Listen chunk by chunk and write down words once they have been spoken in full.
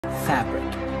fabric,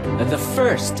 the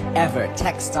first ever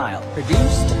textile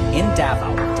produced in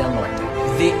Davao del Norte.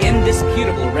 The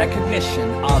indisputable recognition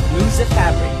of Musa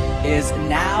fabric is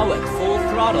now at full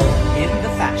throttle in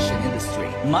the fashion industry.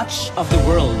 Much of the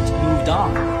world moved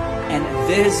on, and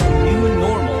this new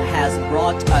normal has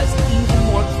brought us even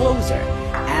more closer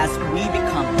as we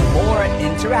become more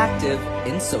interactive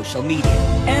in social media.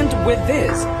 And with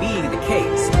this being the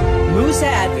case, Musa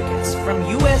advocates from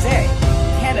USA,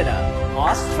 Canada,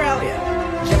 Australia,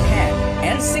 Japan,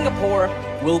 and Singapore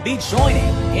will be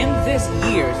joining in this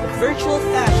year's virtual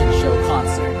fashion show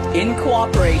concert in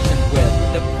cooperation with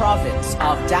the province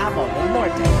of Davao del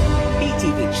Norte,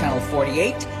 PTV Channel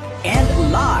 48, and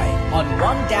live on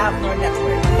One Davnor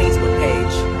Network Facebook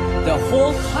page. The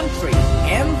whole country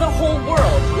and the whole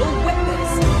world will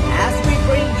witness as we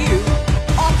bring you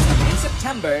Autumn in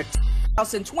September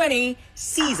 2020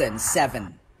 Season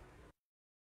 7.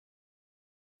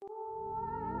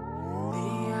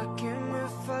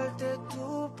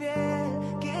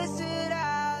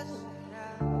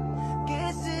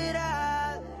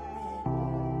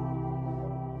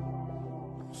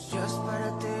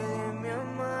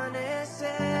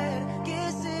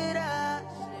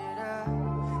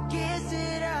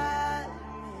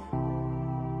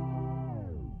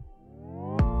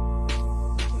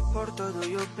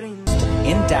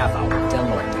 In Davao del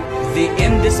Norte, the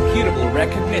indisputable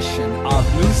recognition of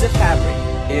Musa fabric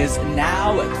is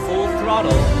now at full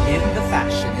throttle in the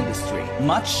fashion industry.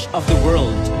 Much of the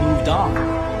world moved on,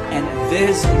 and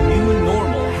this new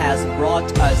normal has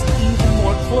brought us even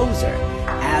more closer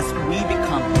as we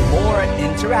become more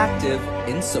interactive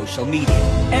in social media.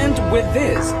 And with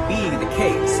this being the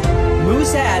case,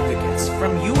 Musa advocates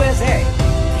from USA,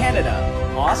 Canada,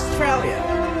 Australia,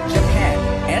 Japan,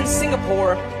 and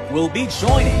Singapore will be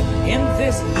joining in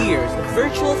this year's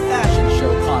virtual fashion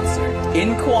show concert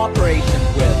in cooperation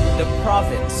with the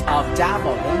province of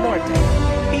Davao del Norte,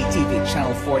 PTV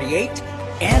Channel 48,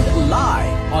 and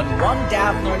live on One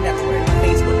Davnor Network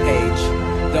Facebook page.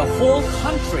 The whole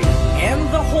country and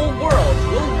the whole world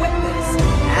will witness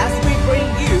as we bring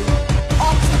you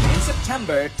Autumn in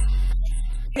September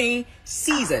 2020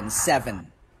 Season 7.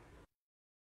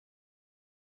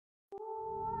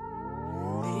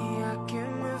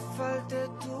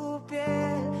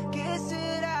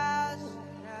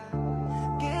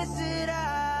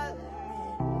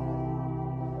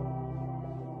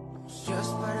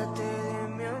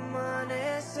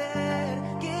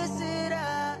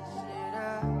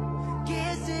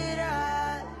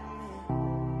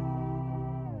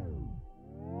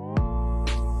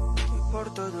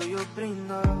 Todo yo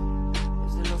brindo,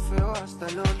 desde lo feo hasta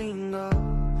lo lindo.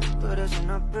 Tú eres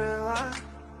una prueba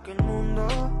que el mundo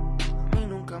a mí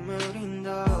nunca me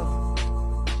brindó.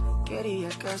 Quería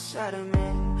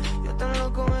casarme, yo tan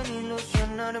loco en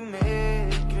ilusionarme,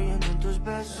 creyendo en tus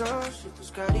besos y tus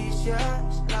caricias.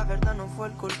 La verdad no fue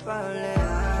el culpable.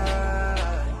 Ay,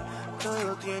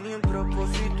 todo tiene un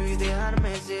propósito y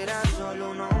dejarme será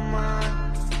solo uno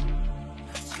más.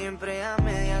 Siempre a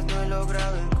medias no he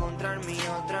logrado encontrar mi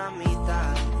otra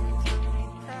mitad.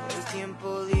 El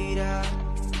tiempo dirá,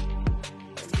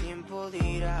 el tiempo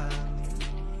dirá.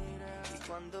 Y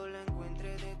cuando la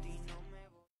encuentre de ti no me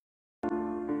voy.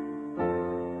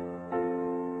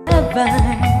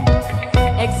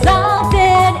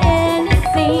 Exalted in the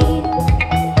sea,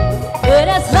 but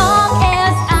as long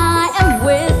as I am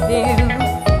with you,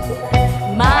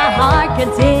 my heart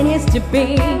continues to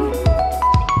beat.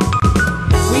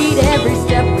 Every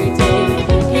step we take,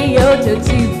 Kyoto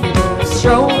to you,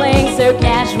 strolling so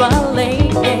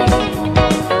casually.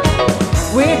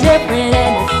 We're different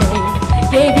and the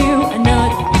same. Gave you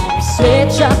another,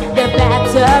 switch up the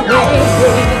batteries.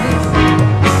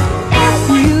 If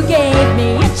you gave me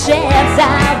a chance,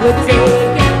 I would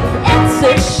take it. It's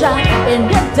a shot in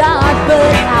the dark,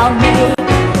 but I'll make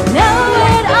know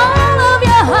it all of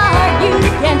your heart. You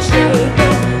can shake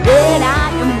it when I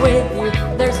am with you.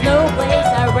 There's no place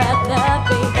I'd rather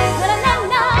be. No, no,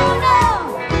 no, no,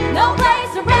 no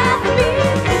place I'd rather be.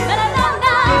 No, no,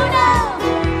 no, no,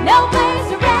 no place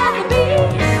I'd rather be.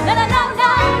 No, no,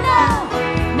 no, no,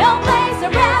 no place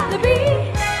I'd rather be.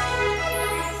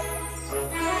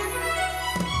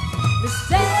 We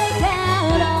set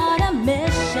out on a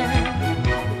mission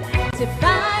to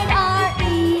find our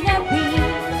inner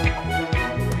peace,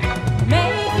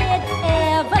 make it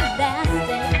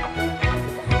everlasting,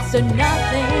 so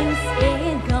nothing's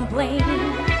incomplete.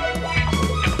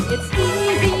 It's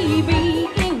easy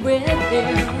being with you,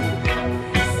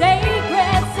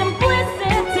 sacred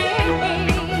simplicity.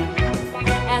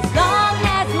 As long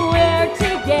as we're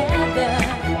together,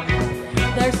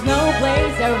 there's no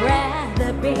place I'd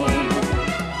rather be.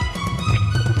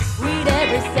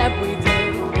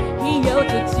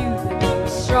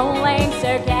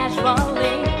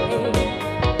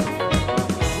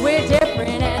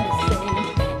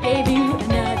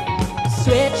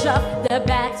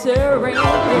 flattering me.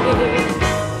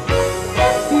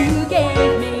 If you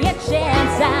gave me a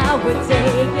chance, I would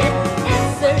take it.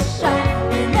 It's a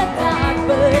shot in the dark,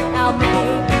 but I'll make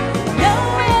it.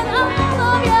 Knowing all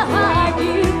of your heart,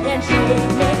 you can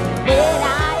shake me. When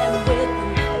I am with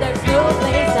you, there's no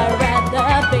place I'd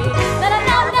rather be. No, no,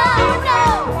 no, no, no,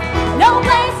 no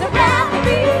place I'd rather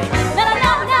be. No, no,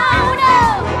 no, no, no,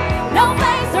 no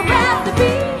place I'd rather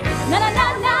be. No, no, no,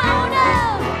 no,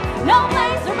 no, no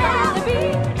place I'd rather be.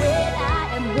 When I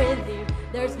am with you,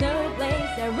 there's no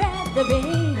place I'd rather be.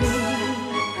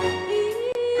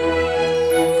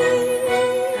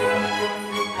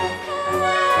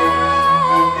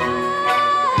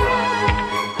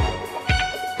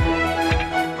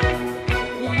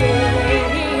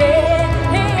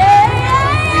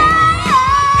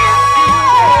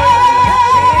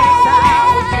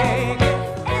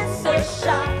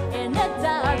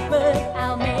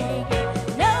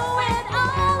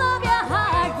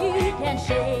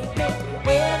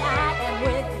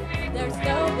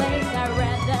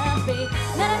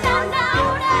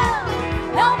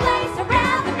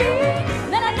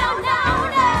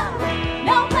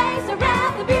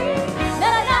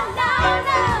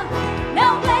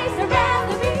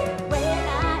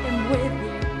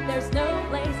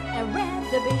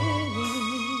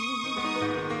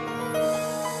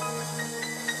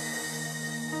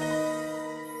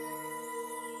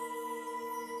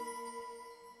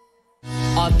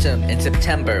 Autumn in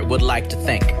September would like to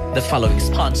thank the following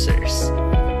sponsors: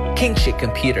 Kingship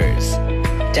Computers,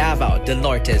 Davao del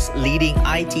Norte's leading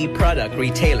IT product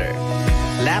retailer.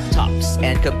 Laptops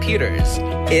and computers,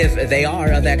 if they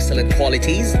are of excellent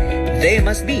qualities, they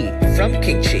must be from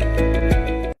Kingship.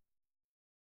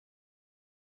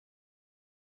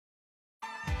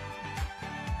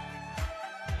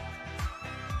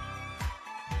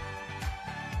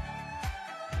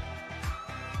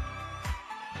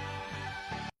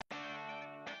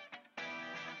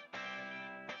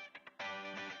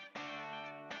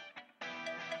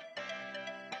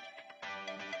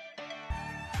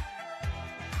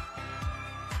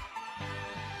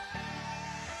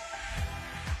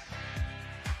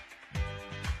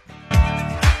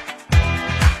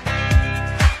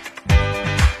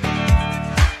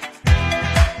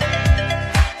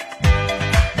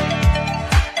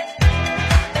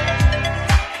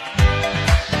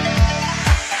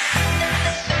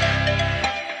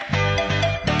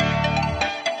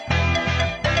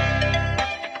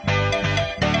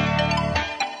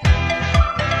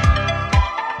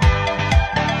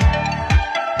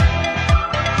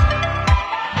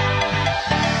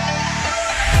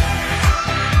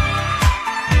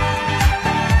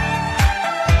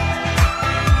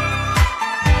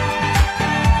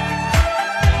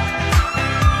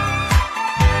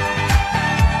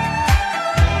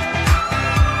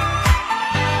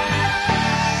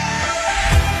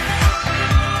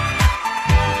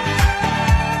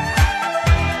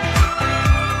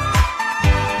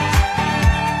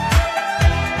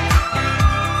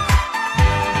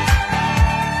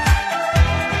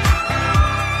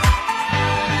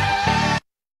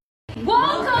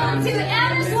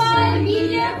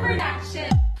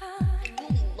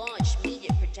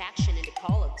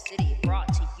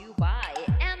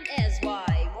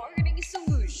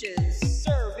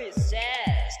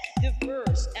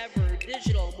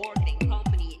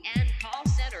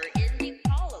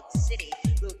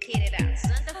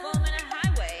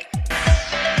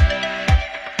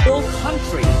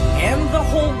 Country and the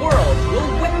whole world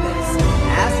will witness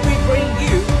as we bring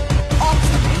you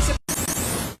Autumn in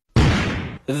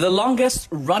September, the longest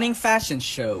running fashion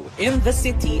show in the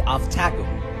city of Tagum.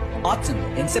 Autumn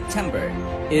in September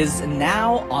is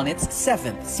now on its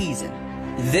 7th season.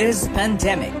 This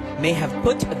pandemic may have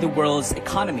put the world's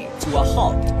economy to a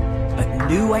halt, but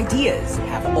new ideas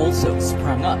have also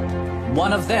sprung up.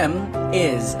 One of them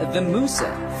is the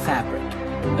Musa fabric,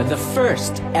 the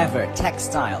first ever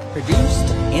textile produced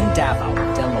in Davao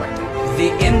del Norte. The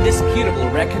indisputable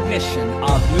recognition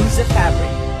of Musa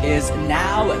fabric is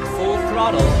now at full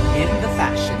throttle in the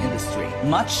fashion industry.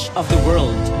 Much of the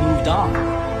world moved on,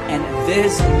 and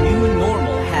this new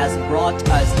normal has brought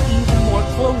us even more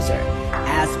closer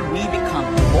as we become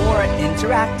more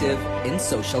interactive in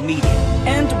social media.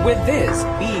 And with this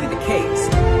being the case,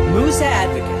 Musa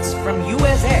advocates from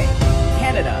USA,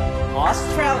 Canada,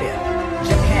 Australia,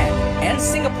 Japan, and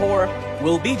Singapore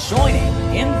will be joining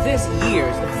in this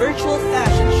year's virtual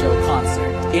fashion show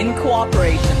concert in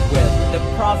cooperation with the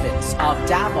province of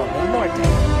Davao del Norte,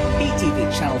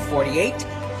 PTV Channel 48,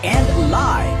 and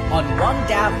live on One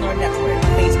Davnor Network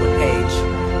Facebook page.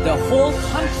 The whole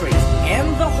country and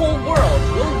the whole world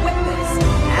will witness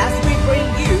as we bring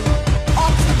you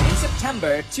Autumn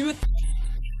September 2,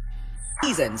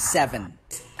 Season 7.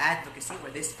 Advocacy,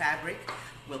 where this fabric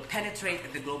will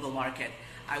penetrate the global market.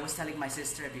 I was telling my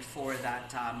sister before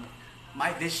that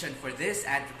my vision for this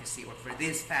advocacy, or for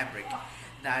this fabric,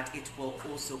 that it will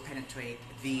also penetrate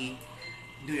the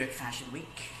New York Fashion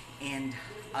Week and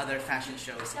other fashion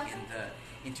shows in the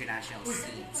international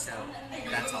scene. So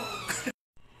that's all.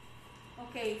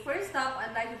 Okay, first up,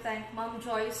 I'd like to thank Ma'am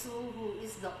Joy Su, who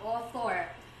is the author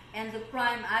and the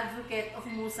prime advocate of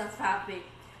Musa Fabric.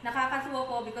 Nakakatuwa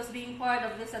po because being part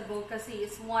of this advocacy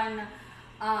is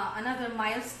another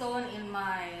milestone in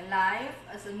my life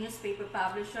as a newspaper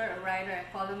publisher, a writer,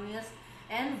 a columnist,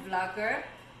 and vlogger.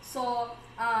 So,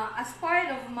 as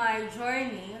part of my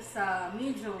journey sa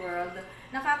media world,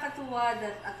 nakakatuwa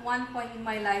that at one point in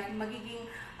my life,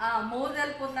 magiging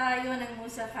model po tayo ng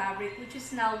Musa Fabric, which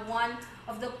is now one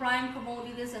of the prime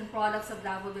commodities and products of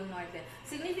Davao del Norte.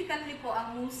 Significantly po,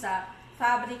 ang Musa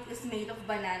Fabric is made of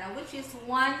banana, which is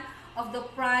one of the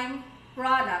prime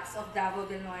products of Davao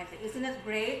del Norte. Isn't it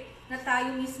great na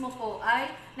tayo mismo po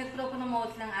ay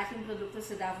nagpro-promote ng ating produkto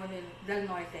sa Davao del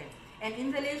Norte? And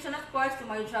in relation, of course, to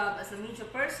my job as a media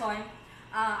person,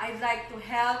 I'd like to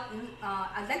help,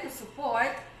 I'd like to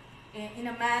support in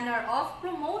a manner of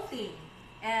promoting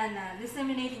and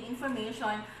disseminating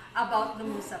information about the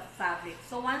Musa Fabric.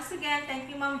 So once again, thank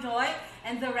you Ma'am Joy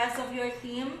and the rest of your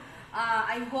team.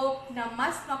 I hope na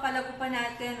mas mapalago pa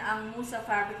natin ang Musa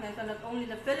Fabric na ito, not only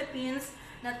in the Philippines,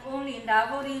 not only in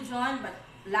Davao region, but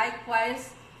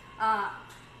likewise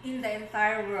in the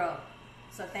entire world.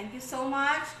 So thank you so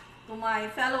much to my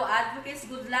fellow advocates.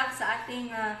 Good luck sa ating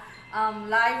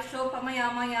live show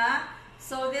pamaya-maya.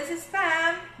 So this is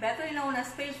Pam, better known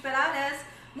as Paige Perales,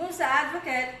 Musa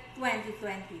Advocate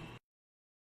 2020.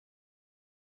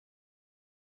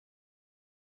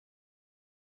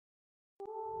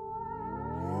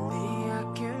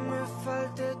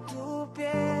 Falte tu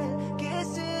piel, ¿qué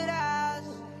será?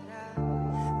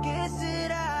 ¿Qué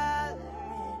será de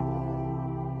mí?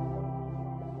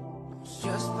 No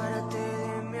seas parte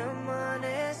de mi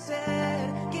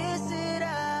amanecer, ¿qué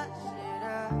será?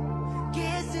 ¿Qué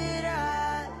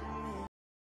será de mí?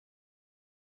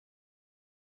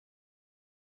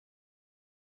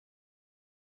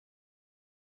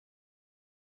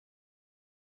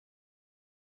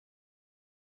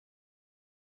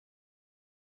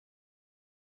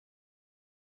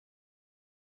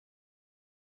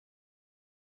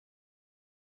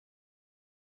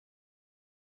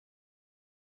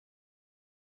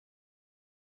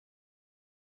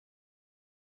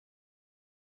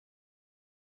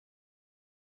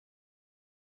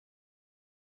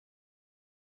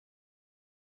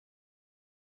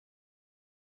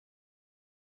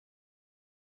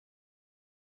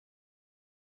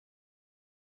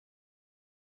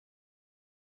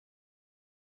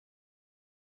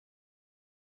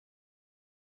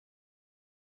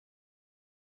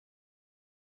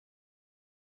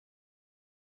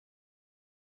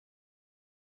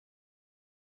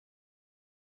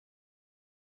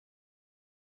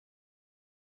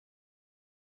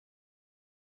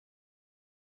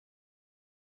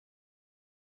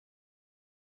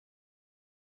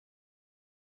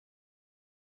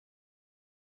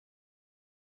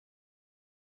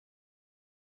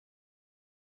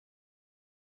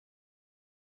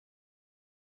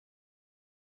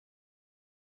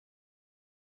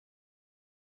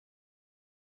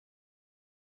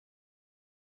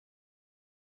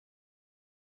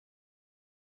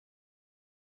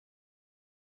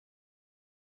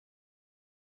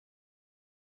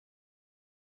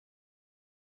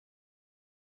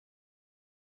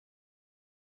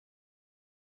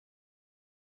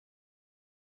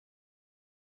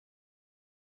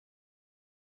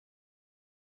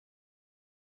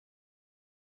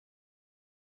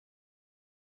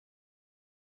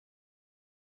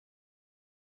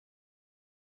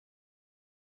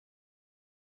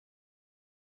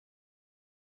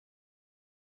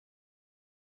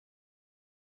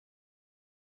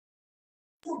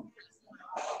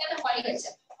 Kan ang paling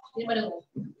headset. Hindi naman ang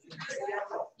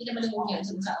hindi naman ang yun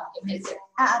sa yung headset.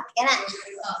 Okay na.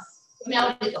 May ako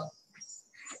dito.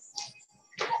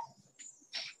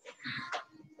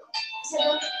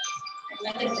 So,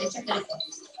 Natin ito, check na ito.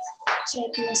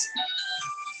 checklist.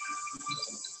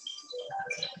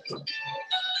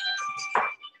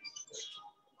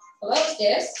 Hello, is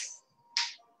this?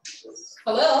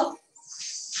 Hello?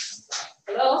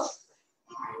 Hello?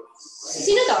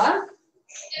 Sino to?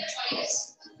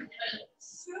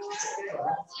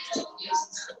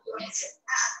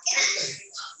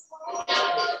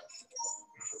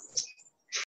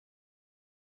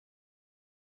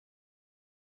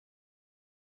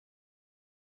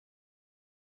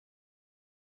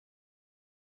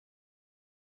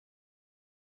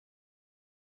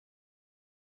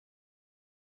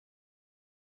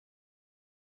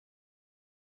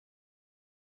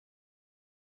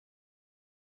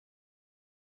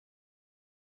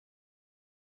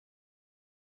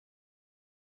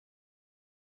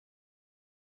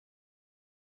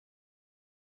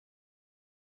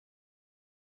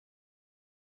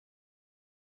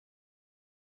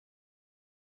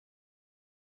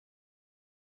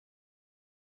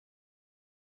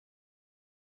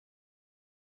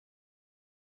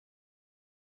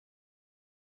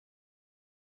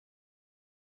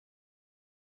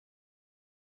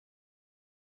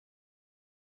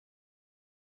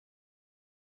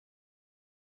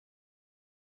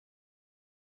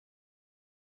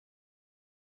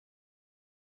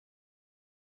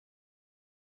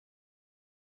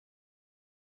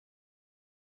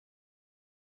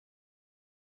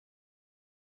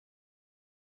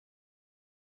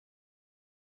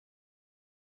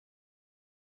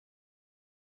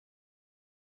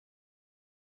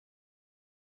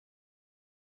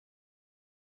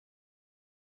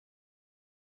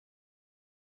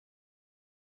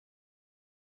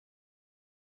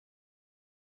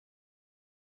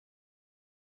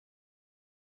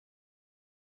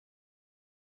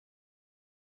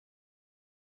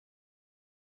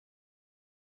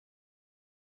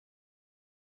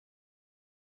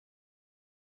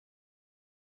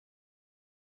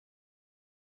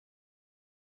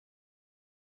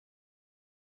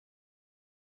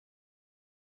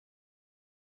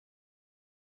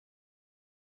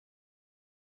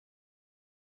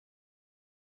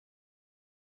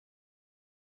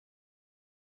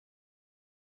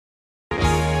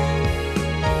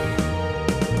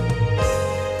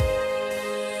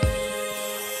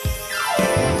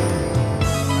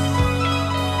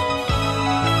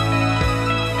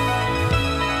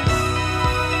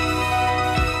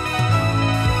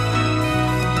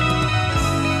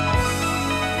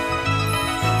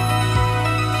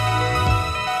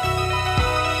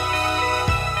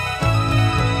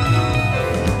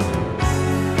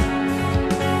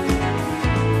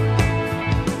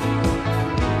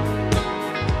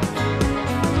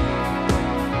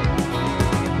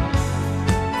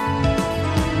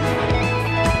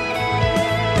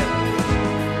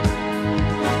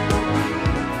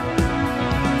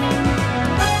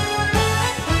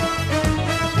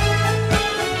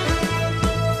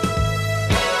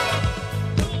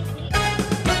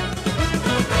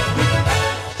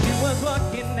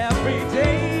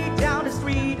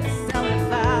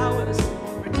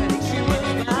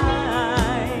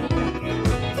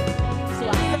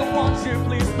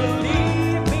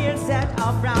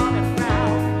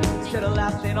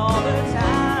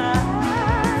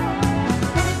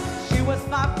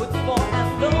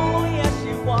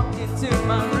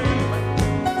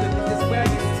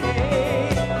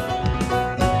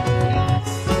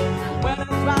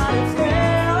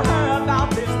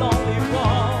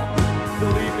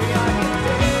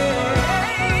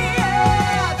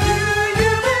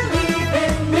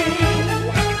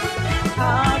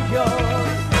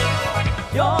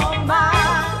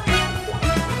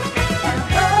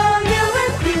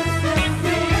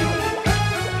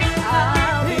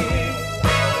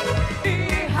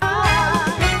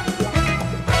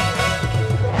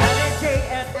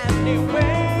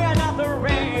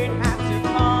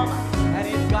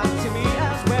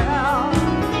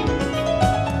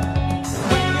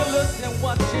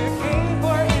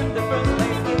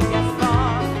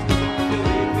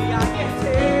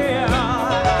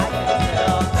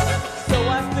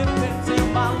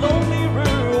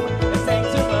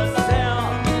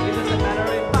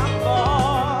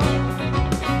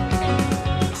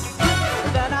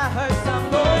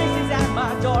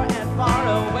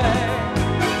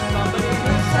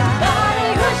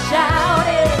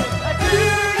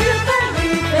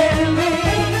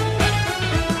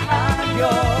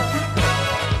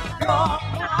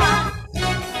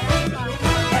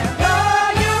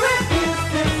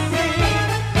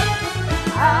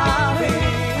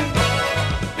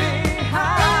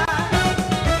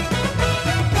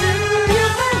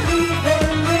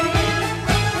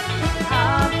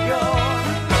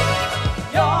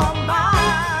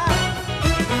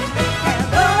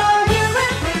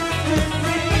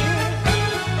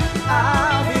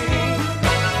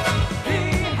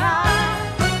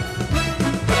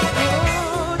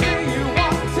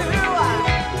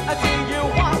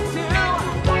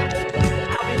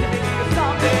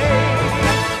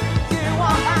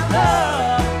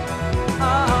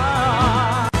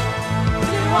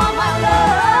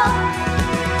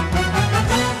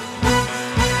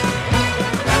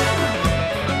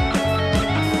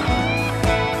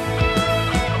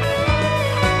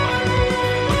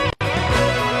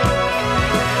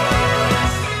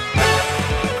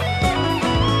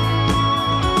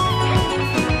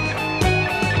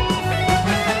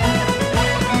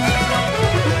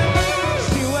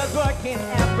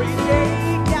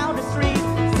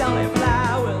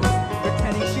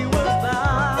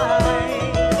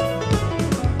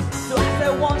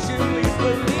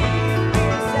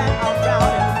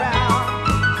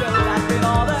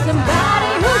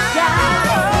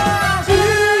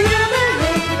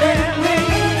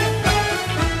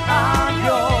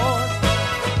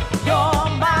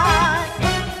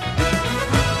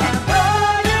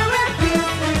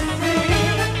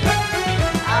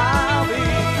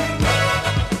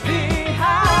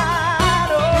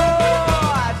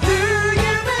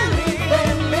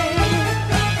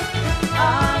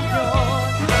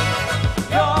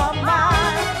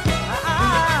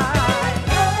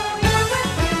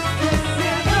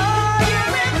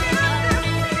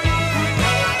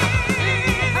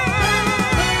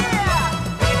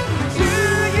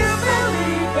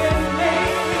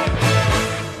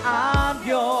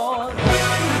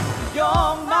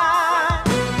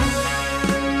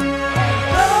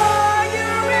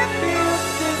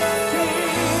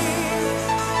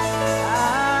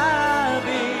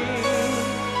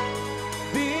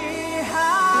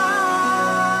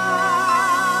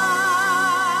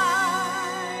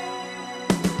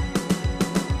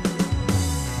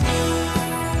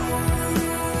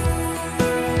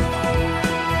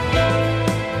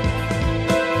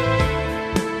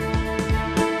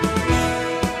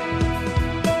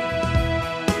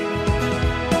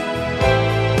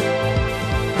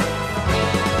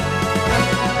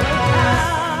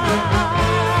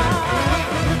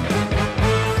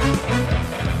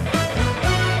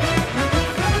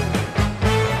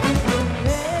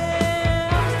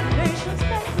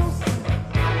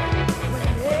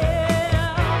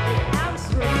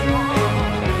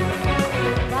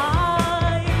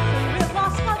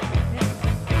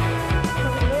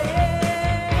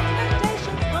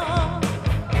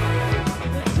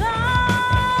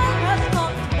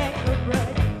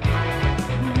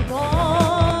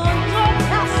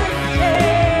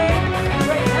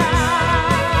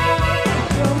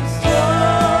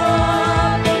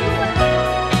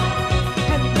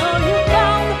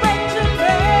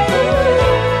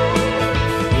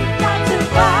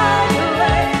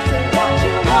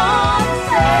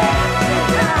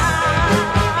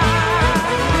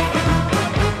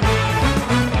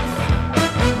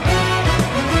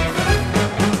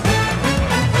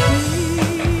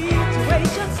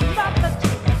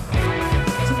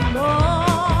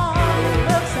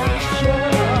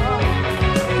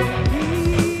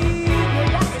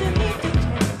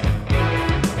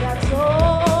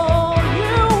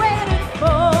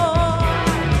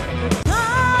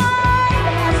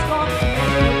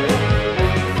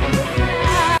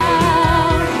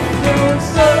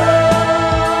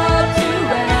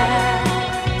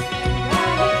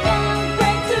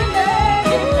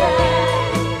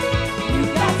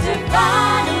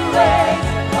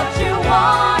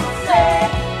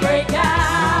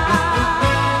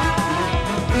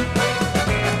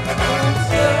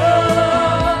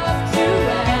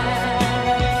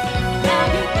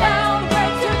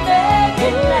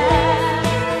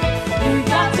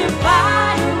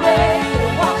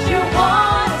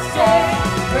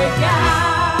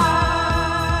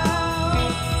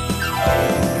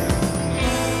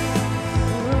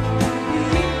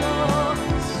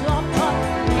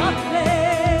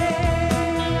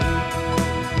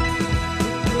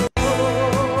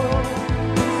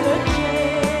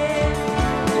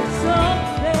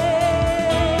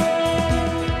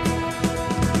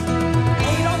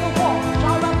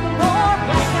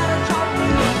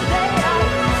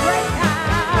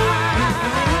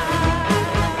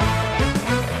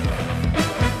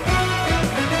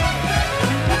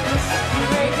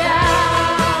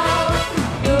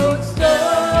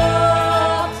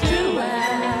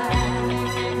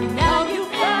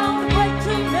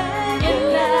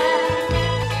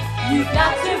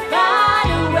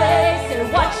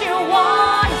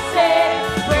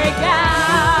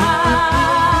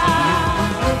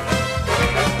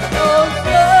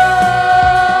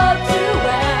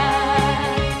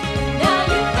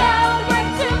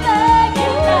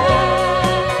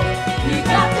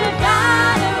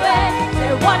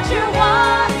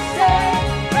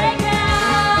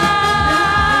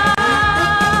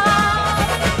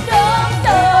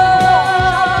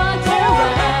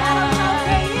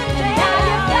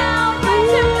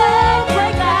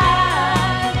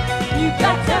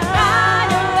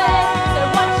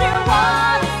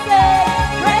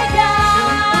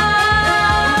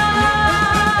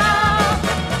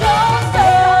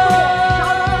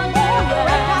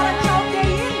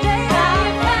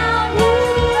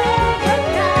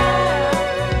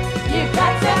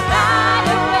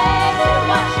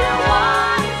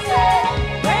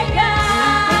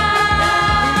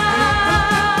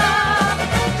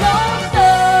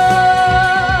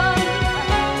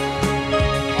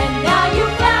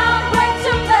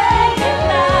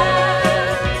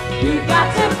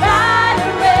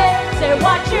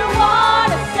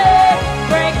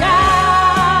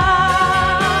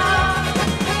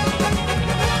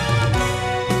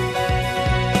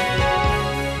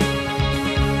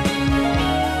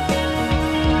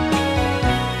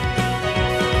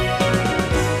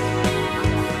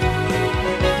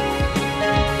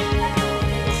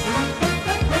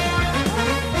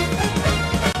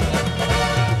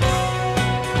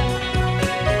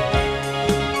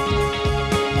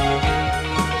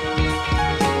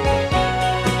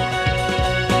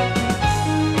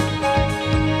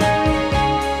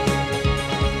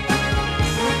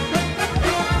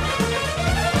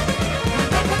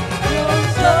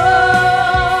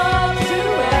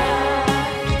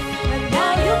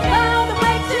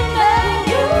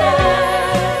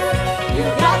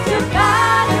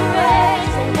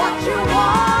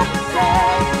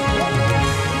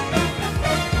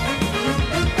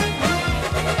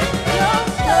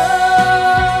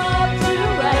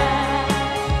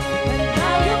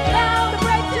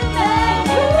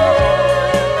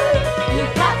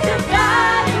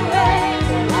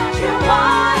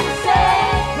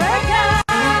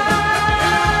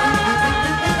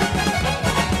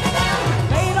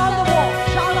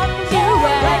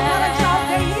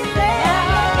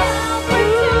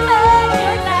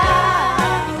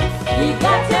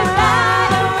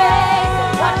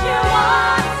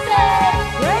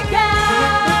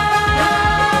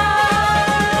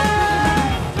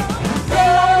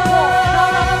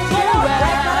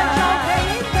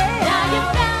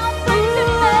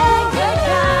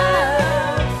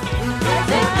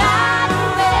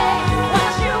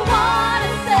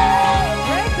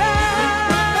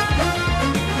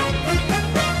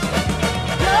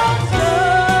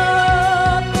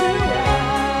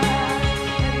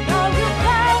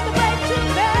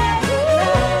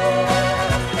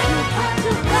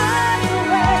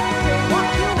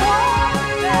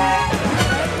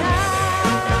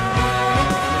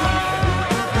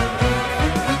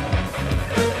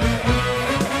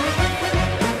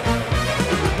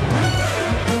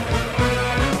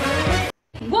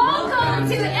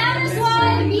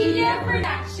 MSY Media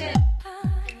Production.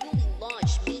 A newly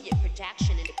launched media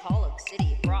production in the Column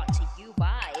City, brought to you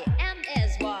by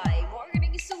MSY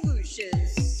Marketing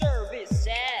Solutions Services,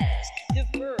 the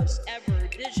first ever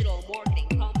digital marketing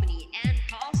company and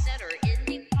call center in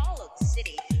the Column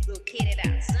City, located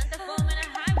at Santa Filomena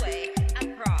Highway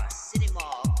across City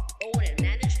Mall. Owned and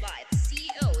managed by the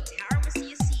CEO, Tara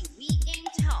Musa. We aim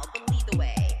to help and lead the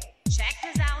way. Check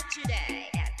us out today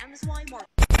at MSY Marketing.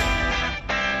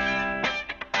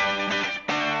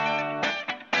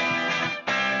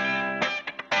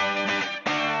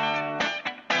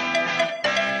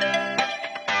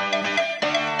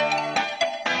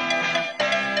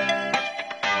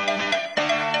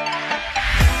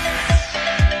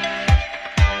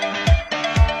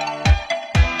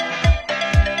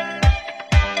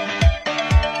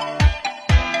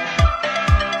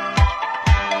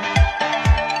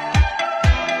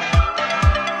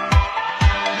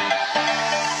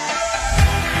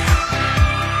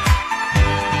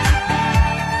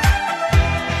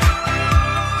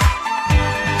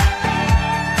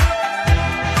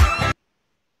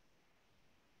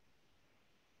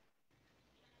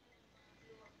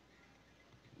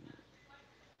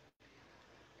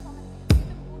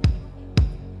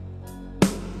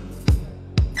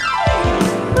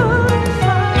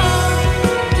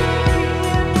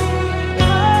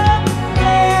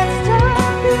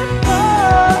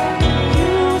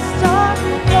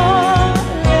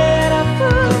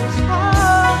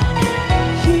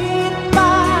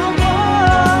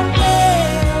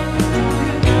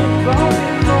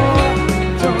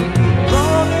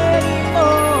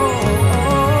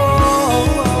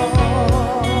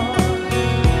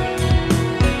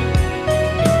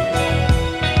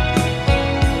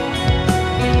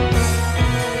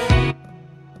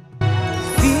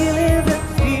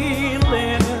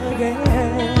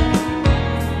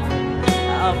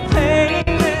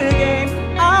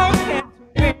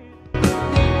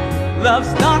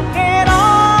 Love's knocking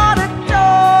on the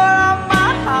door of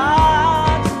my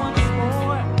heart once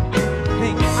more.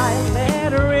 Think I let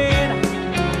her in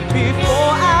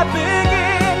before I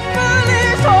begin.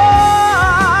 Foolish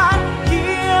heart,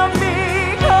 hear me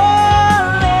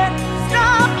calling.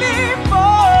 Stop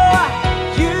before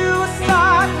you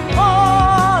start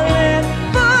falling.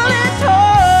 Foolish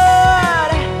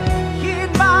heart,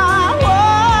 heed my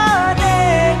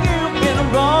warning. You've been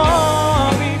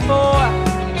wrong before.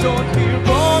 Don't be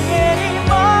wrong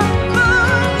anymore.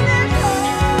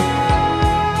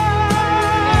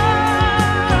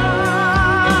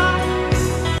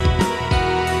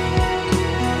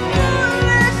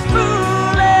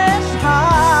 Foolish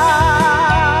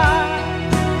heart.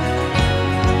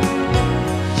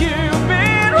 You've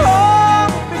been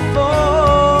wrong before.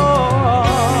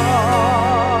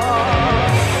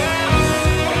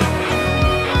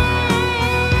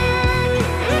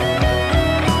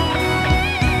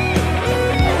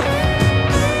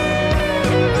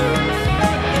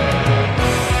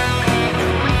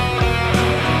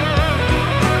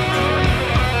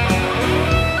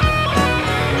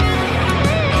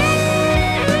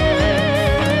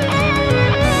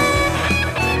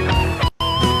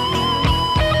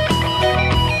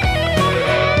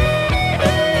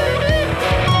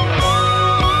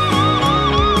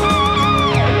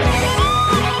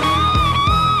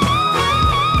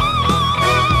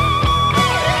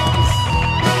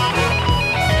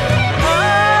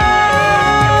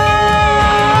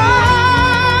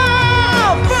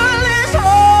 Foolish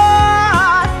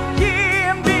heart,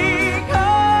 hear me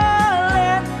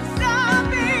calling. Stop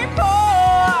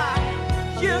before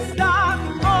you start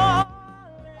falling.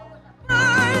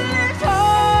 Foolish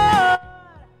heart,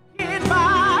 heed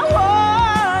my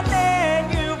warning.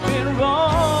 You've been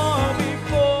wrong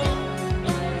before.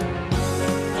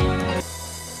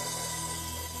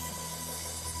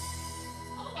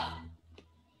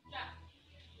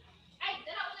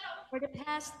 For the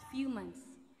past few months,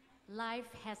 life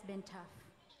has been tough.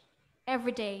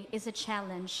 Every day is a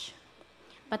challenge.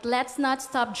 But let's not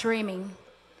stop dreaming,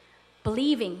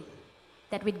 believing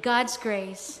that with God's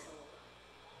grace,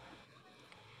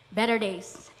 better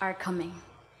days are coming.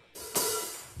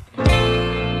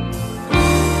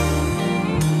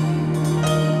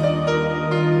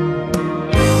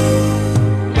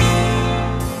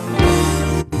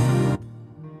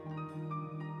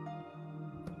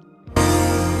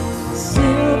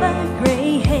 Silver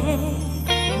gray hair,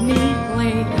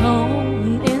 neatly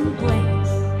combed in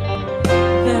place.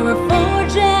 There were 4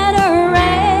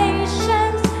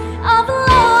 generations of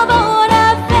love on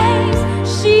her face.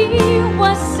 She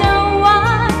was so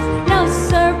wise, now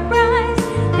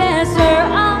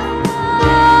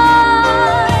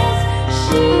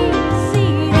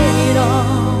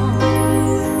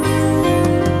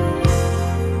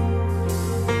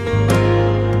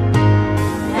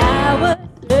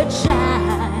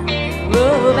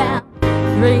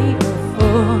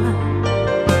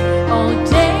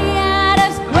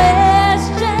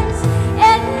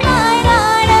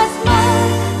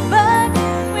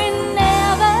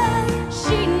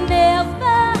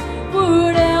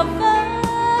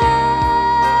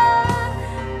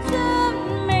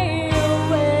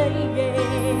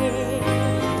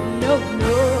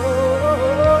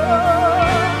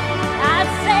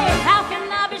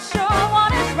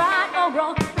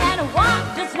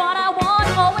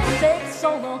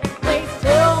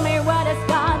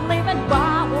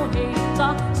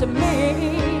to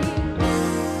me.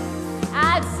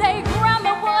 I'd say,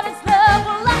 Grandma, what is love?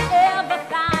 Will I ever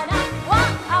find out? Why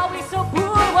are we so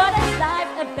poor? What is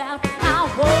life about? I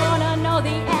wanna know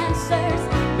the answers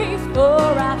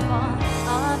before I fall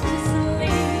off to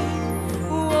sleep.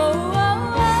 Whoa, whoa,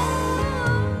 whoa.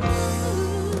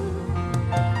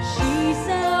 She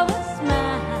saw a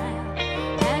smile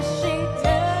as she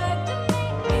tucked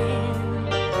me in.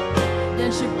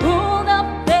 Then she pulled up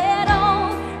that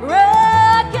old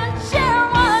rocking chair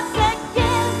once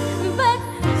again. But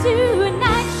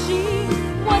tonight she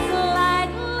was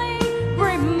lightly,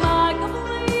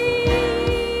 remarkably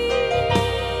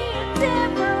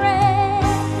different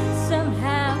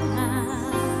somehow.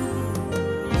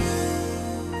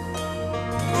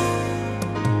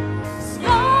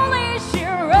 Slowly she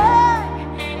rocked,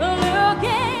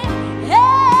 looking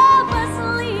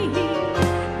helplessly.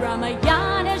 Grandma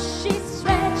yawned as she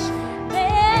stretched,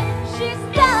 then she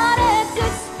started to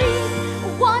speak.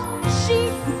 What she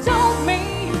told me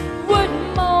would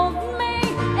mold me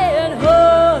and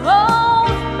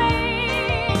hold me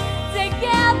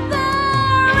together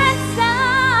inside.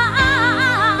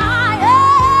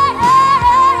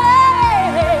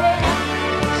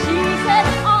 She said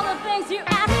all the things you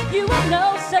ask you will know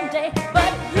someday,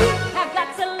 but you have got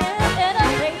to live in a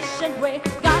patient way.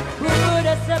 God put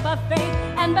us up by faith,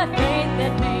 and by faith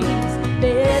that means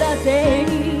better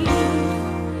days.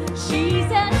 She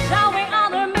said, shall we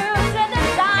honor moons in the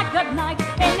dark of night?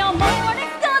 Ain't no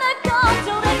morning's gonna come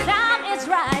till the time is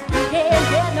right. Can't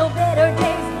get no better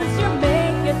days unless you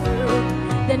make it through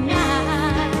the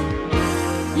night.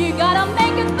 You gotta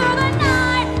make it through the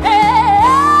night,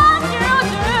 and you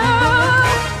do.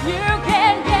 You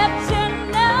can get to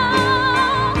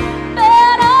know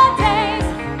better days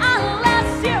unless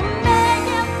you make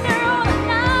it through the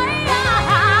night.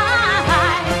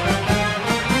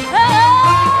 Oh,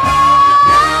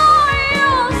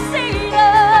 you'll see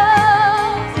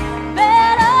those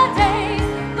better days,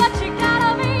 but you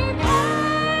gotta be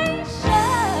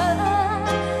patient.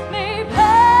 Be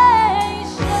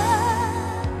patient.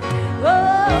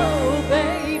 Oh,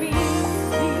 baby, be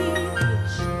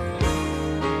patient.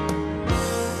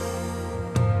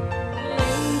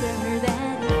 Later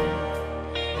that year,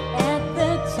 at the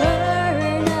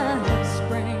turn of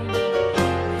spring,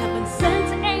 heaven sent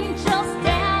angels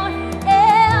down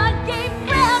and gave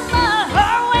Grandma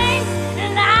her wings.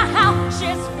 Now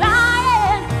she's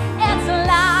flying and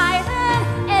sliding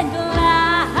and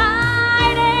gliding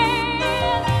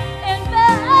in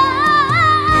better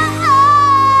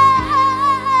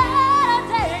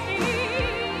days.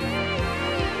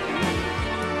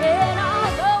 And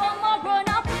although I'm all grown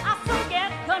up, I still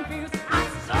get confused. I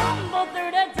stumble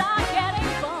through the dark, getting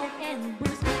bumped and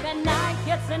bruised. The night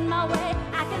gets in my way,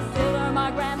 I can still hear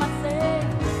my grandma say,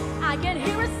 I can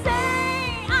hear her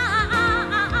say, I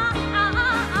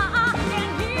can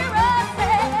hear her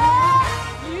say,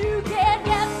 you can't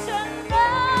get to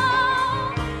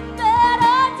know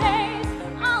better days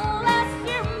unless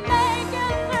you make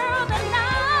it through the night.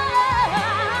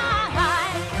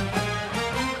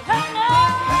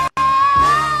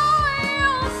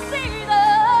 You'll see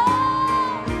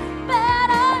those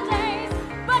better days,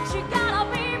 but you gotta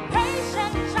be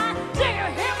patient. Do you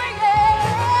hear me?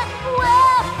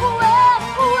 Well,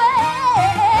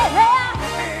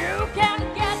 you can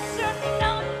get to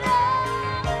know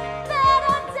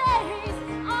better days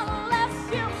unless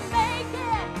you make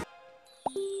it.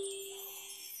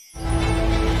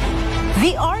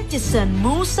 The artisan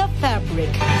Musa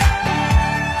fabric.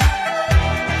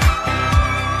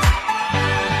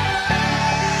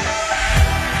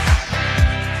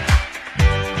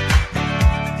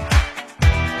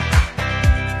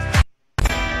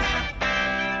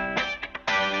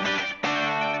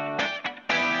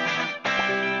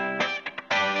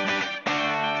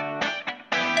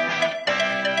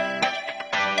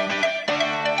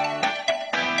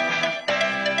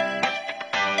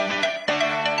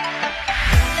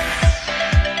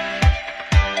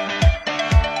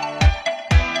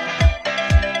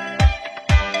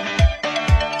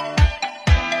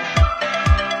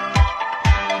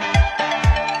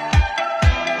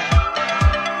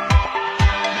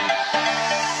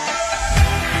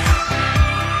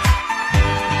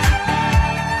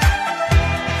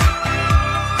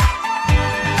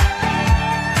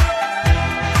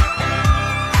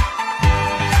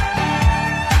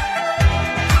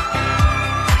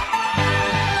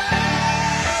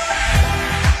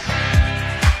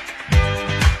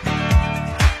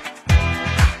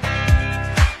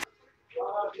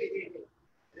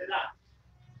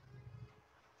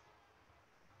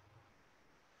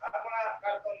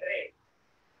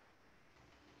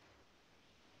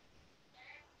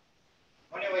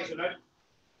 Newly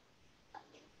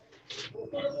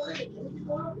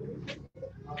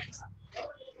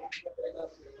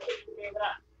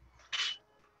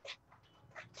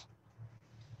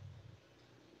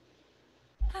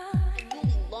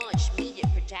launched media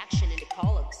production into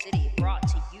Column City, brought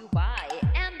to you by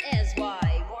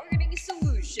MSY Marketing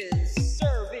Solutions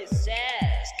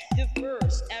Services, the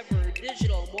first ever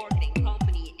digital marketing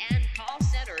company and call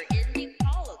center in the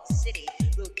Column City,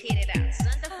 located at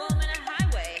Santa Filomena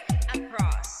Highway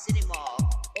across City Mall.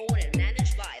 Owned and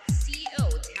managed by the CEO,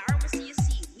 Tara Musa.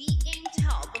 We aim to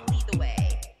help and lead the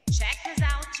way. Check us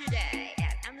out today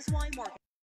at MSY Marketing.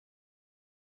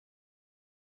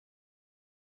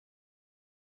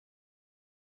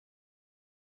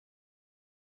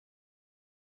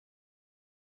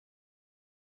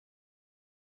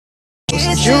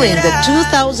 During the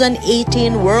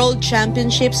 2018 World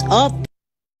Championships of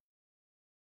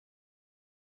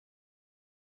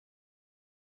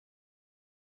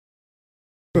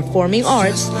Performing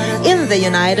Arts in the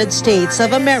United States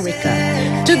of America.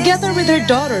 Together with her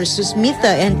daughters Susmita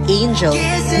and Angel,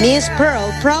 Miss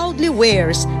Pearl proudly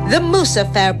wears the Musa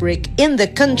fabric in the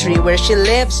country where she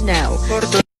lives now,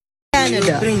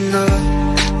 Canada.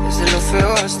 Desde lo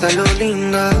feo hasta lo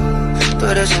lindo, tú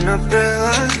eres una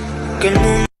prueba que el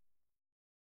mundo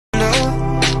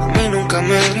a mí nunca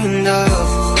me brindó.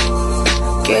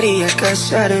 Quería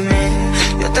casarme,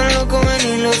 yo tan loco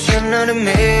en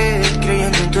ilusionarme,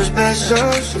 creyendo en tus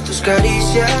besos y tus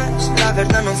caricias, la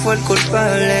verdad no fue el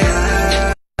culpable.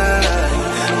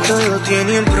 Todo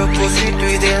tiene un propósito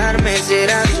y dejarme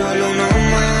será solo uno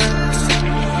más.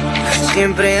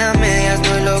 Siempre a medias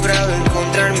no he logrado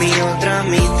encontrar mi otra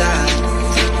mitad.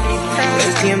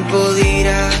 El tiempo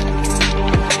dirá,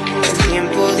 el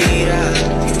tiempo dirá.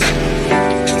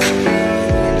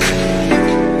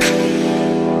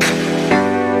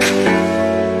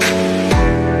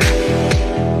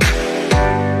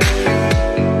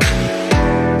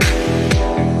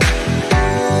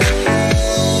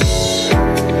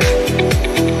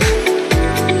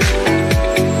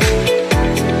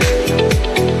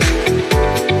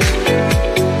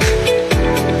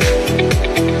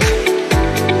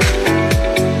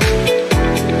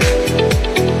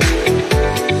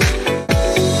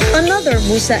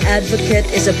 Musa advocate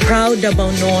is a proud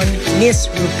Dabaonon, Miss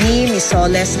Ruby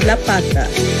Misoles Lapata.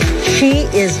 She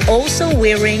is also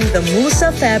wearing the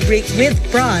Musa fabric with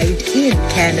pride in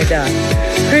Canada.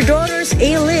 Her daughters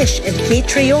Ailish and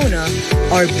Catriona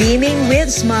are beaming with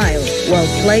smile while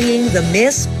playing the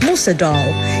Miss Musa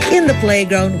doll in the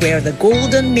playground where the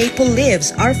golden maple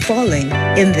leaves are falling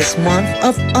in this month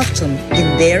of autumn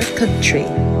in their country.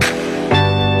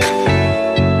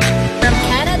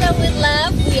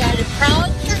 Proud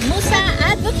Musa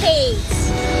advocates.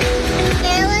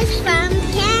 It was from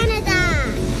Canada.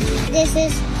 This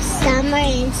is summer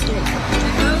in snow.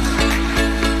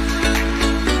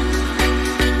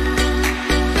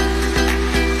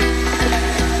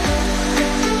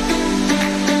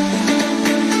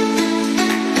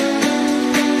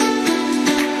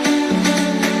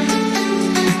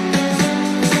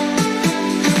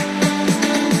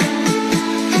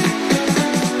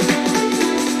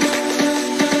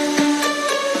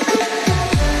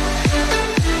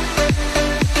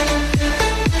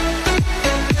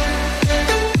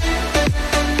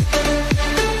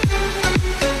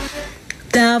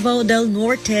 Davao del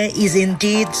Norte is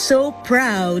indeed so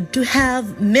proud to have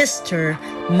Mr.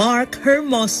 Mark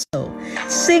Hermoso,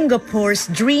 Singapore's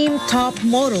Dream Top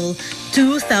Model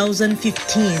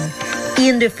 2015,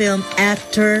 indie film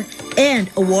actor, and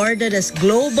awarded as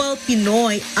Global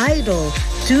Pinoy Idol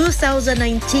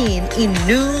 2019 in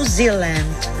New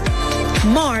Zealand.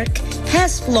 Mark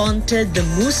has flaunted the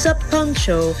Musa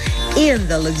poncho in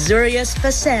the luxurious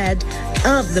facade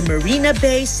of the Marina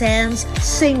Bay Sands,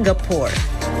 Singapore.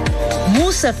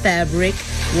 Musa fabric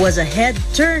was a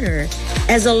head-turner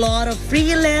as a lot of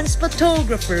freelance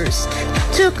photographers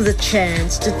took the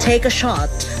chance to take a shot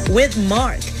with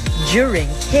Mark during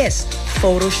his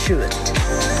photo shoot.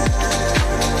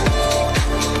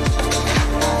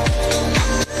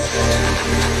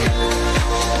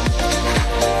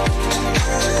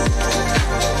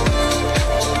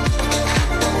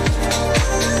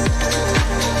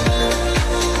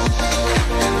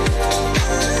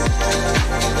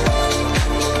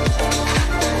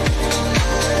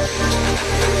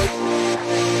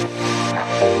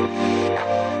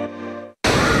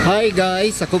 Hi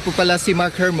guys! Ako po pala si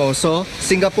Mark Hermoso,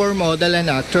 Singapore model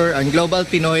and actor and Global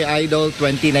Pinoy Idol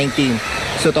 2019.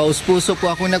 So taus-puso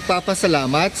po ako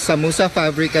nagpapasalamat sa Musa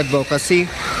Fabric Advocacy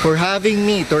for having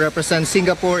me to represent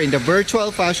Singapore in the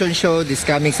virtual fashion show this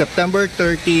coming September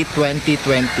 30,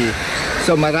 2020.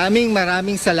 So maraming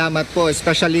salamat po,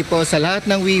 especially po sa lahat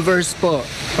ng weavers po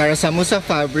para sa Musa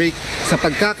Fabric sa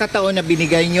pagkakataon na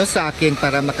binigay nyo sa akin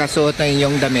para makasuot ng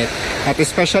inyong damit. At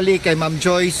especially kay Ma'am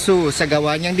Joy Su sa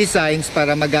gawa niyang designs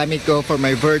para magamit ko for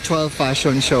my virtual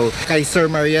fashion show. Kay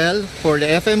Sir Mariel for the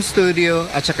FM studio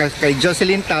at saka kay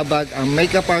Jocelyn Tabag, ang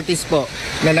makeup artist po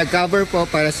na nag-cover po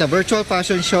para sa virtual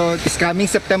fashion show is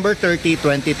coming September 30,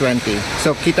 2020.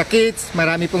 So kita kids,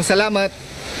 marami pong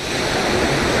salamat!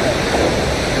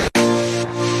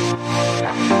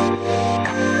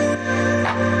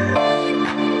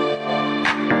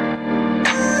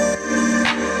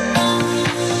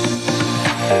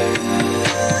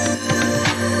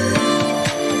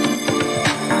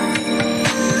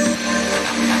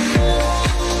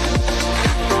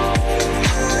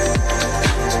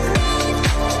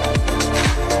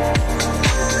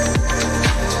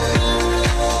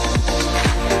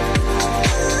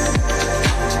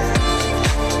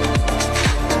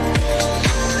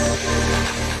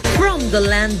 The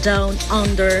land down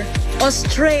under,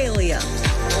 Australia,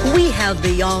 we have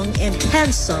the young and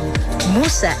handsome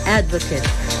Musa advocate,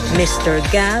 Mr.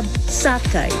 Gab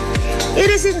Sakay. It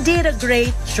is indeed a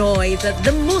great joy that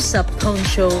the Musa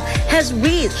poncho has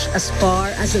reached as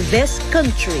far as this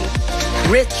country,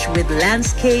 rich with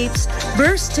landscapes,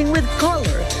 bursting with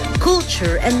color,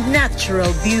 culture, and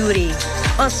natural beauty.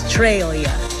 Australia.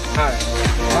 Hi,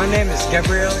 my name is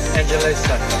Gabriel Angeles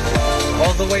Sakay,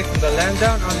 all the way from the land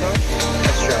down under,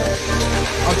 Australia.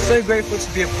 I'm so grateful to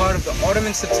be a part of the Autumn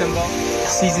in September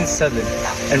Season 7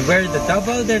 and wear the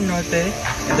Davao del Norte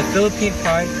and the Philippine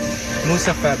Pride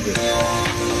Musa fabric.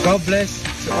 God bless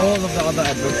to all of the other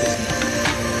advocates.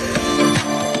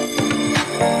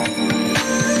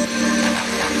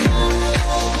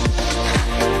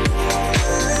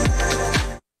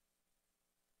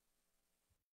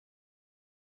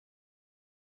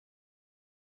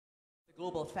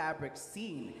 Global fabric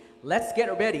scene. Let's get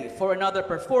ready for another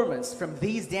performance from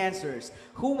these dancers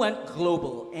who went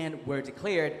global and were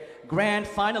declared grand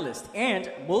finalist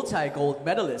and multi-gold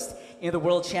medalist in the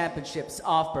World Championships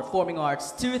of Performing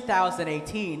Arts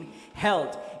 2018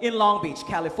 held in Long Beach,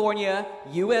 California,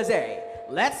 USA.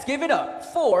 Let's give it up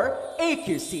for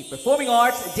AQC Performing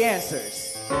Arts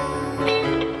dancers.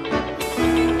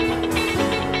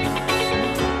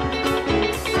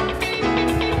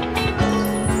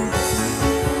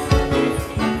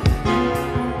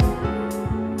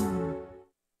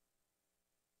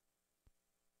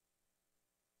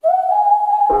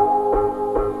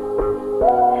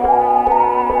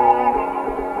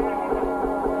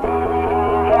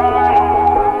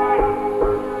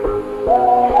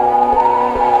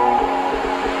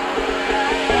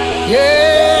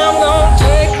 Yeah, I'm gonna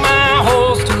take my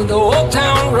horse to the old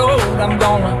town road. I'm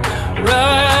gonna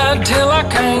ride till I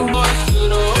can't. To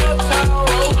the old town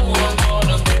road, I'm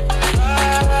gonna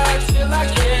ride till I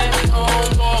can't no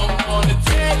more. I'm gonna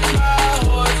take my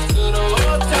horse to the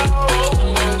old town road.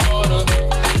 I'm gonna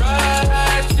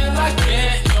ride till I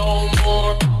can't no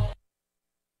more.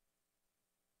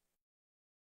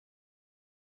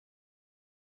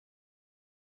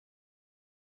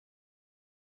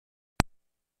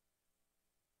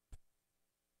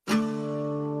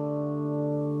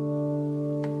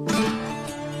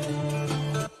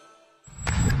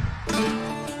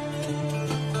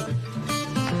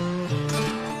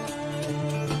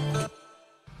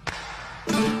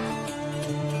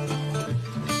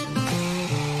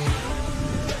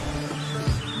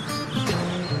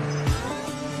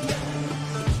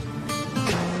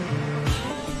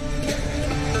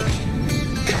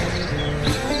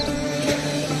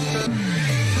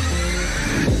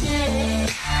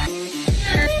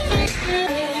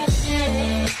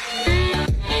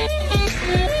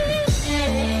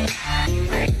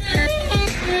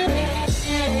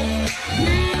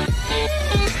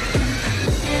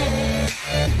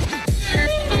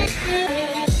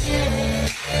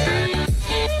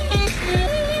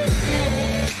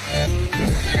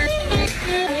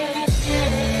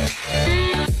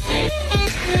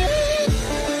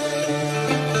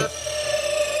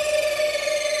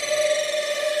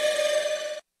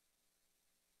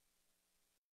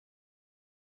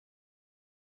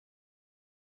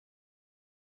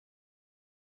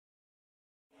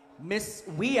 Miss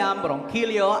Wiam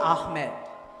Ronquillo Ahmed.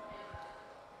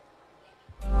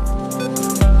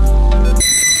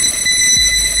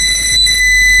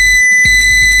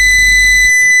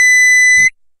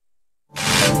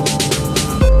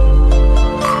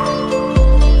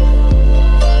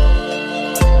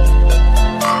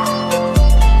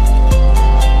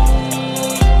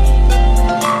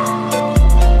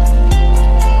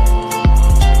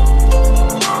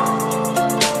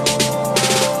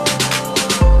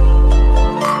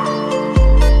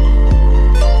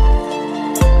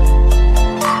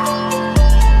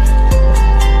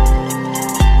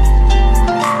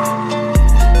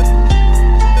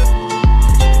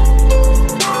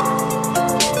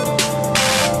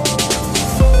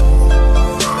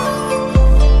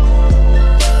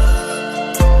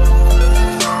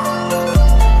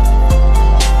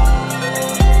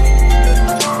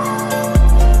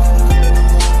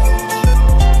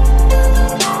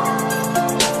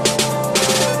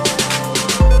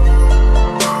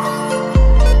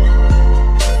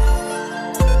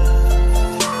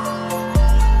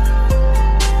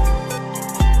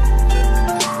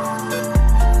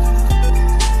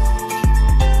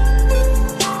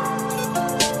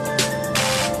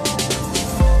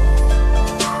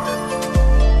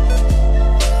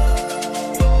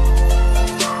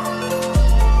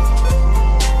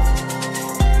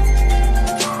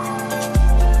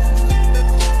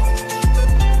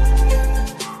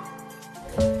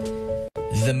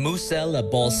 Musa La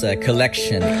Bolsa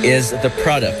collection is the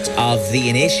product of the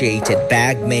initiated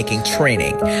bag-making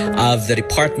training of the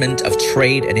Department of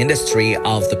Trade and Industry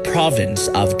of the province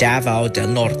of Davao del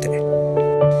Norte.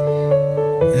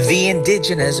 The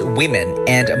indigenous women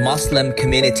and Muslim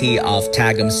community of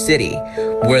Tagum City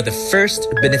were the first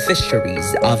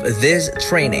beneficiaries of this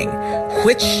training,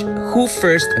 who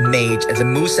first made the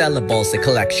Musa La Bolsa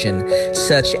collection,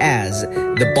 such as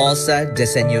the Bolsa de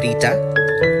Señorita,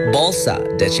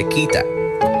 Bolsa de Chiquita,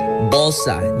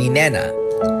 Bolsa ni Nena,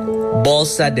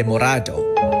 Bolsa de Morado,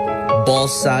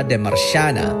 Bolsa de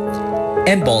Marciana,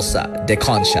 and Bolsa de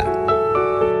Concha.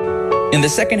 In the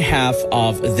second half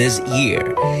of this year,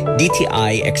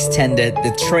 DTI extended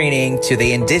the training to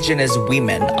the indigenous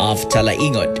women of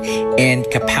Talaingod and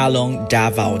Kapalong,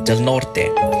 Davao del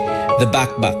Norte. The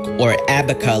bakbak or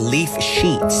abaca leaf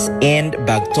sheets and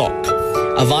bagtok,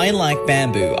 a vine-like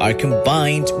bamboo, are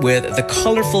combined with the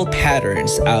colorful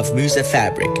patterns of Musa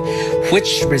fabric,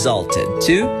 which resulted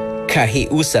to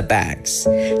Kahiusa bags,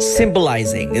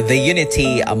 symbolizing the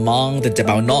unity among the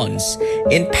Dabaonons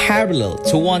in parallel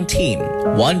to one team,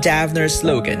 one Davner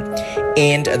slogan,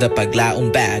 and the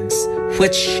Paglaong bags,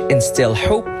 which instill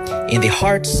hope in the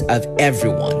hearts of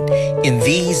everyone in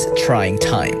these trying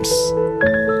times.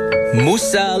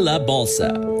 Musa La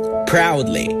Bolsa,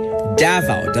 proudly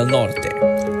Davao del Norte,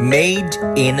 made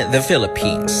in the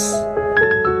Philippines.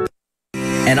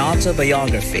 An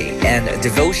autobiography and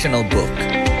devotional book,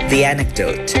 The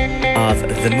Anecdote of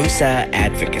the Musa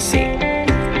Advocacy.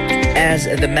 As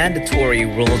the mandatory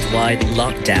worldwide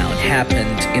lockdown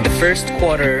happened in the first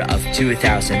quarter of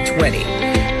 2020,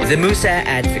 the Musa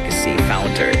Advocacy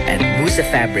founder and Musa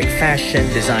Fabric fashion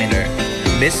designer,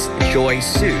 Miss Joy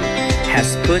Su,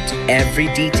 has put every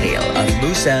detail of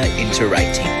Musa into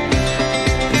writing.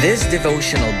 This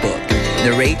devotional book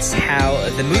narrates how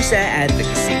the Musa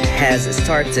Advocacy has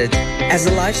started as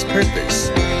a life's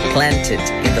purpose, planted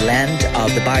in the land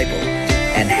of the Bible,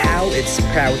 and how it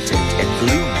sprouted and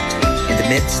bloomed in the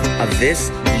midst of this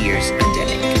year's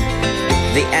pandemic.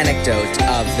 The Anecdote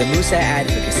of the Musa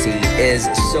Advocacy is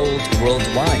sold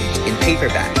worldwide in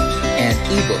paperback and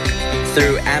ebook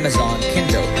through Amazon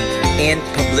Kindle and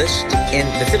published in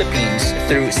the Philippines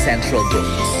through Central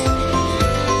Books.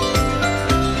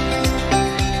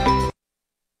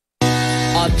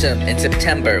 Autumn and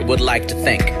September would like to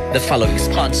thank the following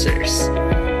sponsors: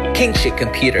 Kingship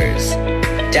Computers,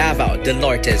 Davao del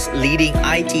Norte's leading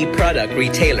IT product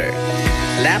retailer.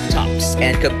 Laptops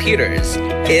and computers,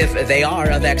 if they are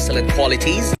of excellent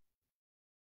qualities,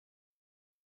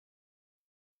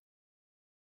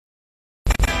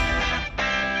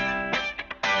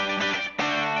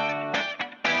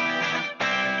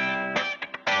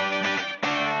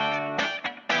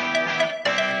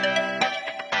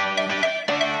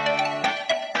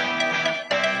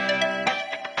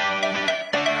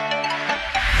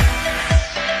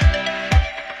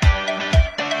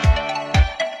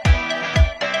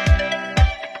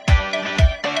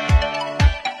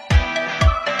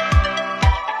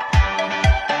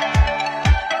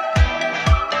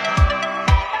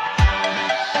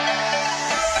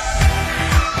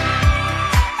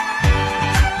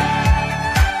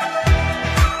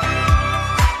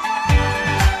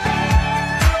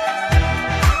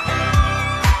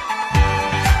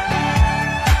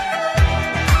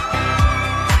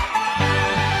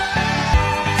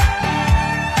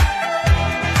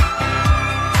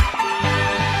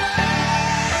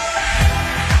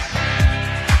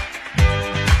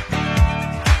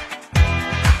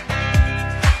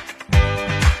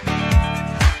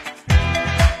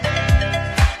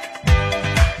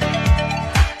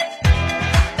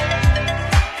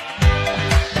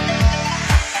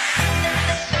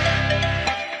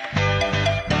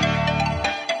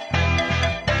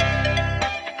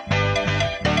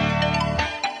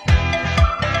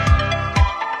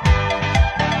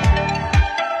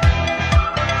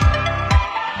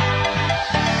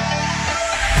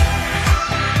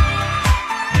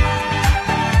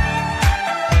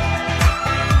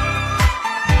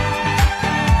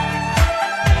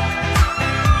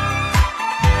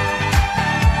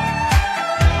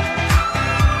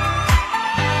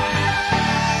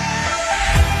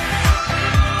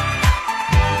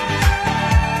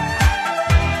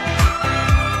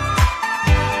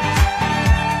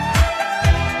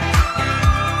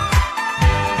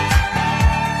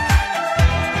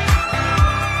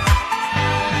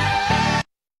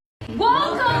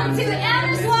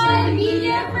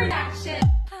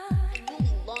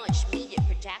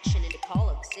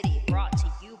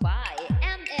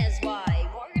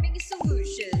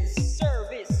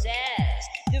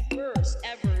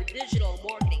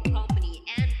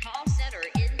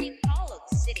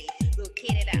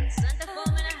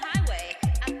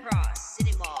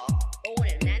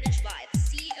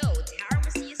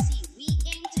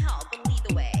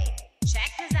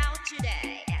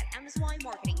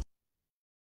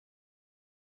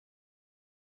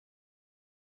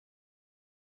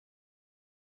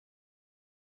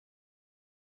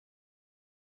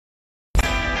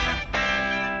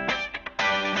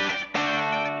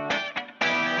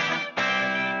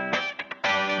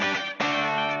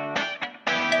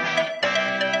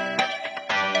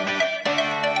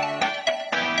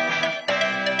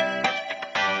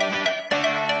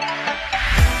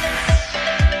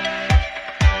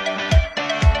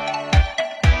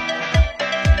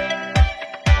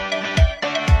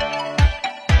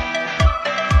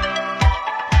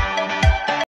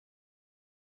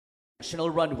 traditional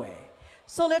runway.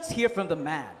 So let's hear from the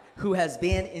man who has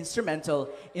been instrumental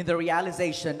in the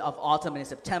realization of Autumn in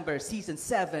September Season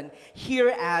 7 here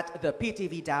at the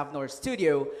PTV Davnor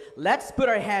studio. Let's put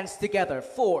our hands together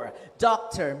for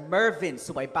Dr. Mervin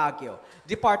Subaybagyo,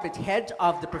 Department Head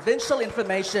of the Provincial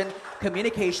Information,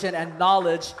 Communication, and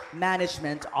Knowledge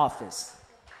Management Office.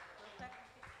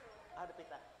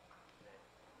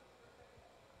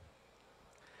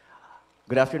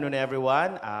 Good afternoon,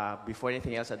 everyone. Before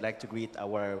anything else, I'd like to greet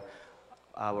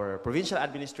our provincial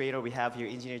administrator. We have here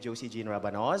Engineer Josie Jean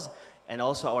Rabanos, and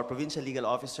also our provincial legal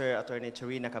officer, Attorney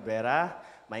Charina Cabrera.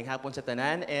 Maayong hapon sa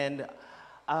tanan. And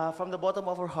from the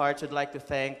bottom of our hearts, we'd like to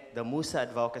thank the Musa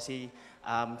Advocacy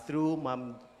through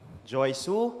Ma'am Joy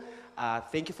Su.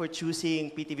 Thank you for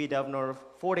choosing PTV Davnor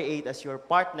 48 as your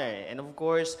partner. And of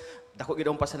course, dako gid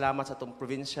pasalamat sa atong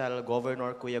provincial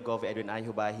governor Kuya Gov Edwin I.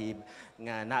 Hubahib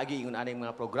nga naagi ingon aning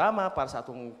mga programa para sa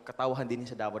atong katawhan din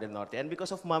sa Davao del Norte. And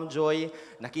because of Ma'am Joy,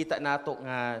 nakita nato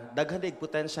nga daghan dig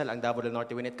potential ang Davao del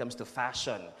Norte when it comes to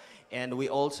fashion. And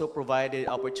we also provided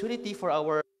opportunity for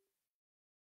our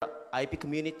IP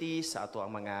communities sa ato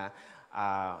ang mga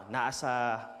naa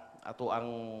sa ato ang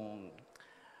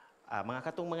mga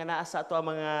katong mga naa sa ato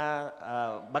ang mga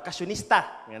bakasyonista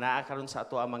nga naa karon sa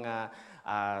ato ang mga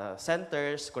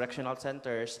centers, correctional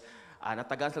centers,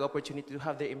 natagaan sa opportunity to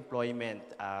have their employment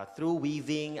through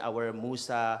weaving our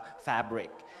Musa fabric.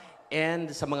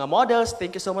 And sa mga models,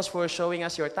 thank you so much for showing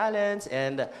us your talents.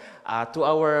 And to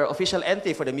our official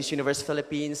entry for the Miss Universe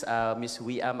Philippines, Miss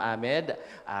Wiam Ahmed,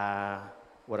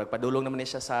 warag padulong naman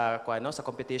siya sa sa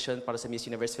competition para sa Miss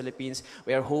Universe Philippines.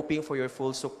 We are hoping for your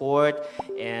full support.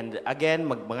 And again,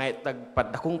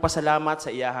 dakong pasalamat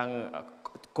sa iyahang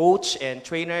coach and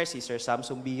trainer, si Sir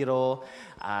Samsung Biro,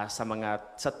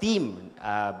 sa team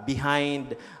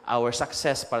behind our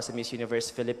success para sa Miss Universe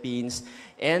Philippines,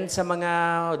 and sa mga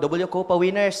W Copa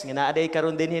winners nga naaday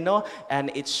karon din hino.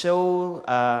 And they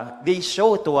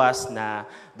show to us na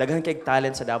daghan kay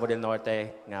talent sa Davao del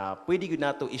Norte nga pwede gyud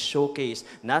nato i-showcase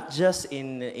not just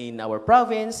in our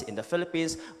province, in the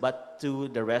Philippines, but to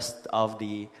the rest of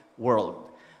the world.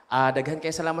 Daghan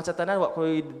kay salamat sa tanan.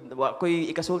 Wa ko'y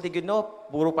ikasulti gyud no.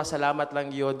 Puro pasalamat lang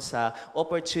yun sa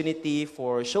opportunity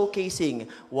for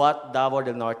showcasing what Davao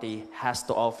del Norte has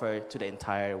to offer to the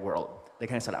entire world.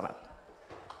 Daghan salamat.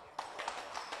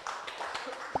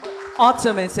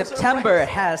 Autumn in September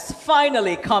has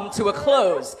finally come to a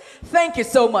close. Thank you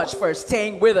so much for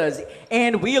staying with us,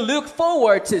 and we look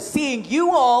forward to seeing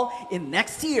you all in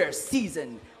next year's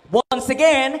season. Once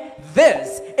again,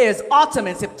 this is Autumn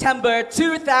in September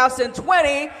 2020,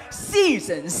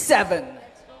 Season 7.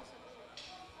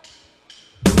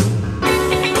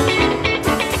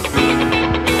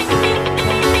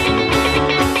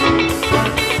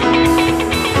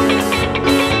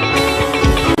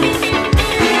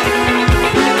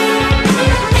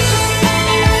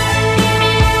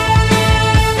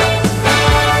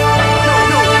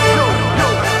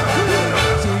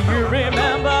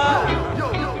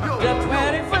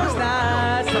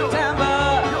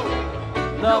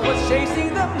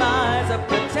 Chasing the minds of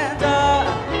pretenders.